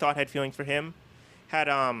and he thought had feelings for him had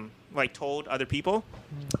like told other people.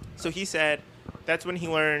 So he said that's when he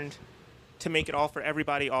learned to make it all for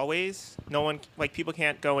everybody always. No one, like, people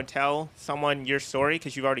can't go and tell someone your story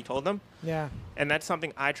because you've already told them. Yeah. And that's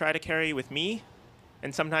something I try to carry with me.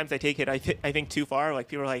 And sometimes I take it, I think, too far. Like,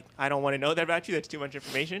 people are like, I don't want to know that about you. That's too much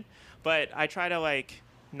information. But I try to, like,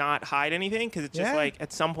 not hide anything because it's just, like,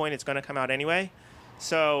 at some point it's going to come out anyway.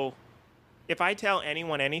 So if I tell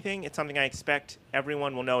anyone anything, it's something I expect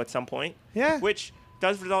everyone will know at some point. Yeah. Which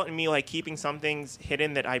does result in me, like, keeping some things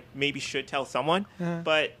hidden that I maybe should tell someone.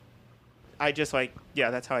 But I just, like,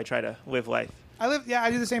 that's how I try to live life. I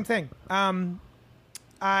do the same thing.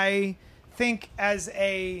 I think as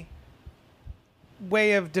a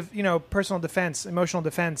way of, personal defense, emotional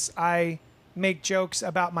defense, I make jokes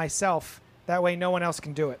about myself. That way no one else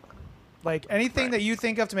can do it. Like, anything that you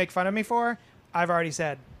think of to make fun of me for, I've already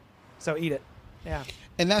said. So eat it. Yeah.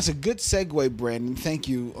 And that's a good segue, Brandon. Thank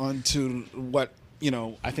you. On to what,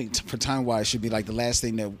 I think for time-wise should be like the last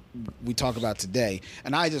thing that we talk about today.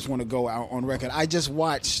 And I just want to go out on record. I just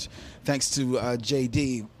watched, thanks to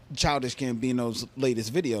JD, Childish Gambino's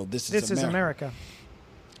latest video, This is America.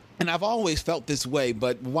 And I've always felt this way,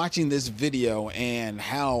 but watching this video and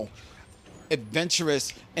how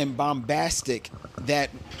adventurous and bombastic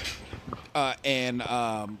that and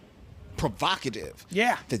provocative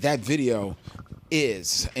that video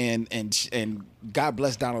is, and God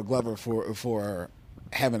bless Donald Glover for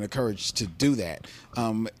having the courage to do that.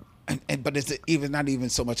 But it's not even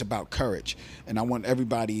so much about courage. And I want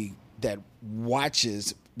everybody that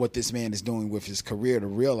watches what this man is doing with his career to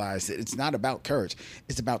realize that it's not about courage.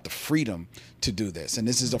 It's about the freedom to do this. And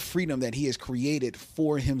this is a freedom that he has created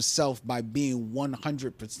for himself by being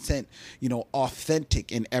 100%,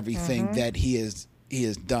 authentic in everything that he has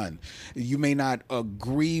done. You may not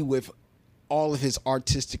agree with all of his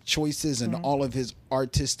artistic choices and all of his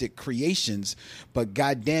artistic creations, but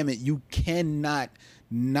God damn it, you cannot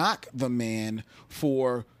knock the man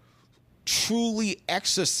for truly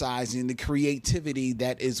exercising the creativity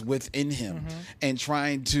that is within him and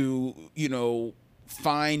trying to,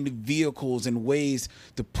 find vehicles and ways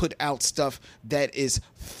to put out stuff that is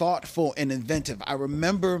thoughtful and inventive. I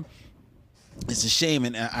remember, it's a shame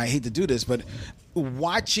and I hate to do this, but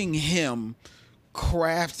watching him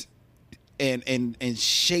craft and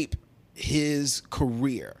shape his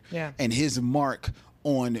career and his mark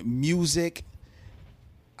on music,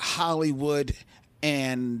 Hollywood,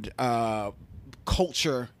 and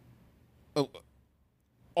culture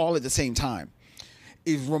all at the same time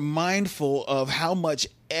is remindful of how much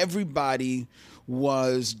everybody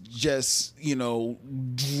was just,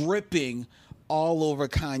 dripping all over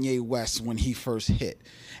Kanye West when he first hit.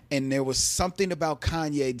 And there was something about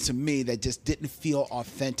Kanye to me that just didn't feel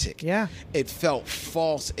authentic. Yeah. It felt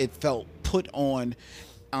false. It felt put on.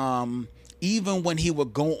 Even when he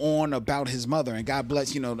would go on about his mother, and God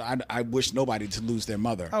bless, I wish nobody to lose their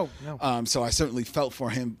mother. Oh, no. So I certainly felt for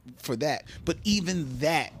him for that. But even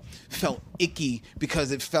that felt icky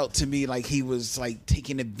because it felt to me like he was like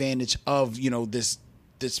taking advantage of,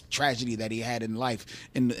 this tragedy that he had in life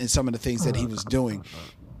and some of the things that he was doing.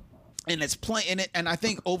 and it's playing it, and I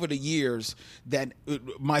think over the years that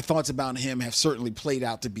my thoughts about him have certainly played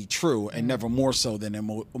out to be true, and never more so than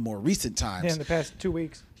in more recent times. Yeah, in the past 2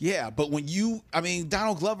 weeks. Yeah, but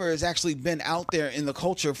Donald Glover has actually been out there in the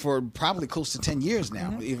culture for probably close to 10 years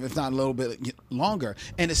now, if not a little bit longer,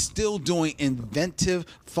 and is still doing inventive,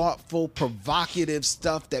 thoughtful, provocative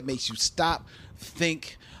stuff that makes you stop,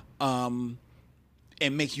 think, and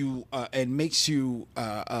makes you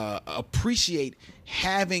appreciate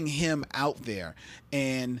having him out there.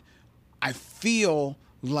 And I feel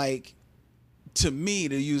like, to me,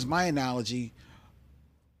 to use my analogy,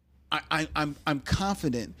 I'm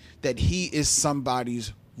confident that he is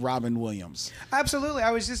somebody's Robin Williams. Absolutely.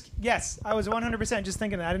 I was 100% just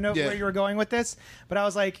thinking that. I didn't know Yeah. where you were going with this, but I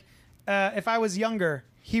was like, if I was younger,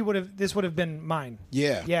 this would have been mine.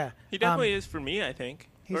 Yeah. Yeah. He definitely is for me, I think.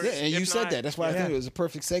 Or Yeah, and if you said not- that. That's why I Yeah. think it was a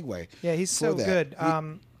perfect segue. Yeah, he's so for that. good.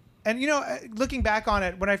 And looking back on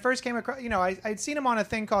it, when I first came across, I'd seen him on a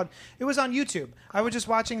thing called. It was on YouTube. I was just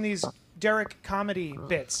watching these Derek comedy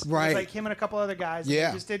bits. It was Right. like him and a couple other guys. And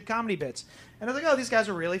Yeah. they just did comedy bits, and I was like, oh, these guys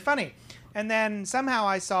are really funny. And then somehow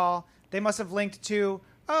I saw they must have linked to.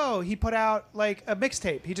 Oh, he put out like a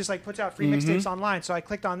mixtape. He just like puts out free mixtapes online. So I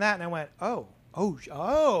clicked on that and I went, oh,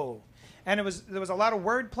 and there was a lot of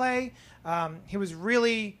wordplay. He was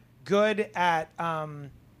really good at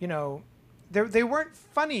they weren't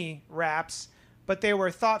funny raps, but they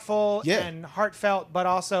were thoughtful Yeah. and heartfelt, but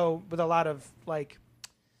also with a lot of like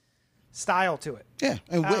style to it. Yeah,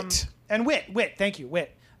 and wit. And wit. Thank you,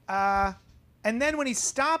 wit. And then when he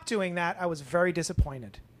stopped doing that, I was very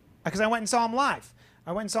disappointed because I went and saw him live.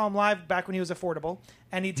 I went and saw him live back when he was affordable,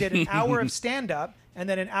 and he did an hour of stand-up and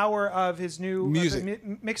then an hour of his new Music.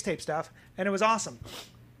 mixtape stuff, and it was awesome.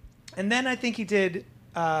 And then I think he did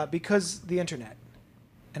Because the Internet.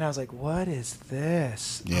 And I was like, what is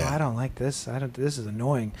this? Yeah. Oh, I don't like this. This is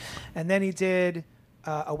annoying. And then he did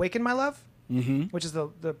Awaken My Love, which is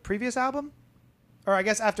the previous album. Or I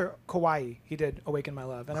guess after Kauai, he did Awaken My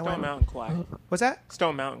Love. And I Stone went, Mountain Kauai. what's that?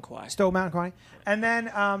 Stone Mountain Kauai. Stone Mountain Kauai. And then,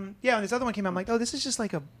 when this other one came out, I'm like, oh, this is just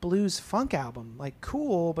like a blues funk album. Like,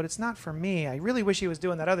 cool, but it's not for me. I really wish he was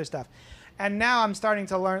doing that other stuff. And now I'm starting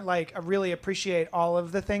to learn, like, really appreciate all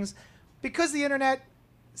of the things. Because the Internet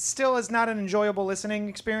still is not an enjoyable listening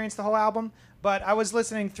experience, the whole album, but I was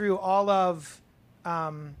listening through all of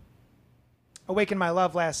Awaken My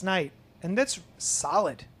Love last night, and that's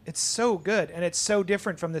solid. It's so good, and it's so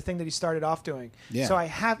different from the thing that he started off doing. Yeah. So I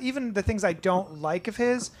have, even the things I don't like of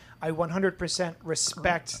his, I 100%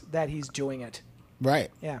 respect that he's doing it. Right.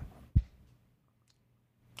 Yeah.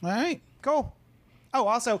 All right. Cool. Oh,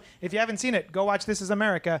 also, if you haven't seen it, go watch This Is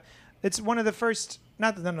America. It's one of the first,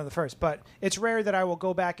 not none of the first, but it's rare that I will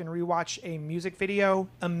go back and rewatch a music video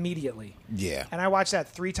immediately. Yeah. And I watched that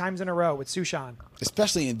 3 times in a row with Sushan.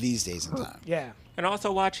 Especially in these days and time. Yeah. And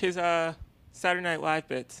also watch his Saturday Night Live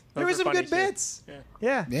bits. There were Those some funny good too. bits.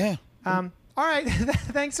 Yeah. Yeah. Yeah. All right.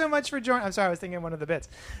 Thanks so much for joining. I'm sorry, I was thinking of one of the bits.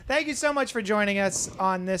 Thank you so much for joining us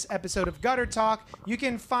on this episode of Gutter Talk. You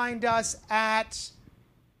can find us at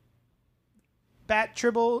Black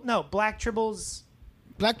Tribbles.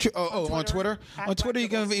 On Twitter. At On Twitter, you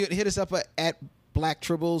can Black hit us up at Black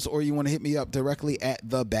Tribbles, or you want to hit me up directly at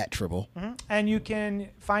the Bat Tribble. And you can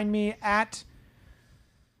find me at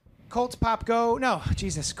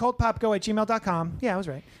ColtPopGo@gmail.com. Yeah, I was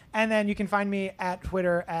right. And then you can find me at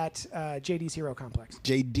Twitter at JD's Hero Complex.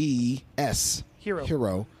 JDS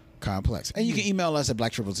Hero. Complex. And you can email us at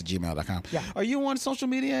blacktribbles@gmail.com. Yeah. Are you on social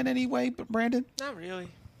media in any way, Brandon? Not really.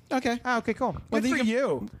 Okay. Oh, okay, cool. Well, Good then for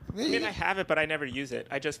you you. I mean, I have it, but I never use it.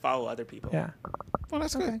 I just follow other people. Yeah. Well,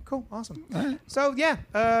 that's good. Okay, cool. Awesome. All right. So,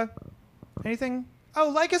 yeah. Anything? Oh,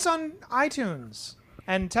 like us on iTunes.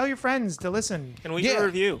 And tell your friends to listen. And we Yeah. do a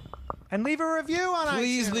review. And leave a review on iTunes.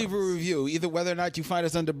 Please leave a review, either whether or not you find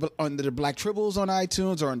us under the Black Tribbles on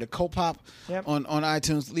iTunes or under Cult Pop Yep. on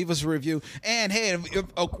iTunes. Leave us a review. And hey,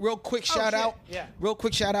 a real quick shout shit. out. Yeah. Real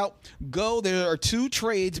quick shout out. There are 2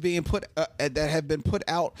 trades being put that have been put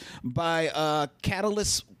out by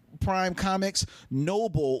Catalyst Prime Comics,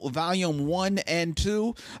 Noble Volume 1 and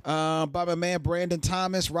 2, by my man Brandon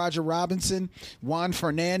Thomas, Roger Robinson, Juan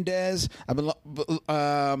Fernandez.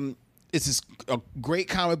 This is a great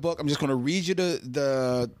comic book. I'm just going to read you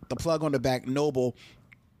the plug on the back. Noble.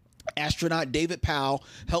 Astronaut David Powell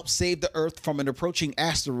helped save the Earth from an approaching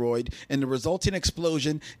asteroid. In the resulting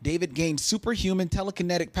explosion, David gained superhuman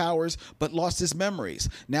telekinetic powers but lost his memories.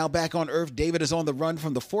 Now back on Earth, David is on the run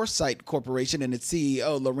from the Foresight Corporation and its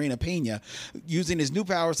CEO, Lorena Pena, using his new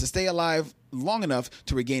powers to stay alive long enough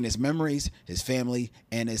to regain his memories, his family,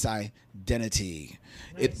 and his identity.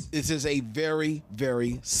 Nice. This is a very,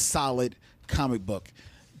 very solid comic book.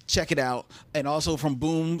 check it out. And also from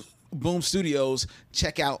Boom Studios,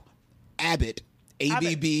 check out Abbott,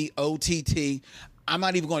 ABBOTT. I'm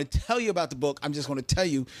not even going to tell you about the book. I'm just going to tell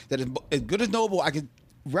you that it's as good as Noble. I can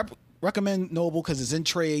recommend Noble because it's in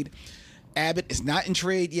trade. Abbott is not in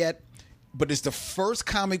trade yet, but it's the first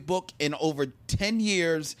comic book in over 10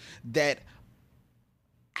 years that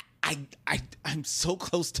I'm so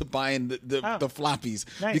close to buying the floppies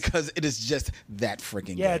because it is just that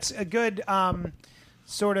freaking good. It's a good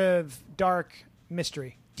sort of dark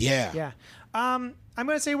mystery. Yeah. I'm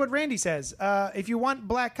going to say what Randy says. If you want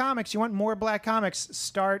black comics, you want more black comics,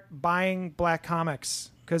 start buying black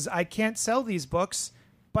comics. Because I can't sell these books,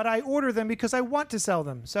 but I order them because I want to sell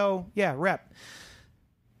them. So, yeah, rep.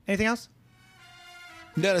 Anything else?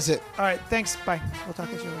 No, that's it. All right, thanks. Bye. We'll talk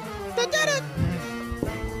to you later.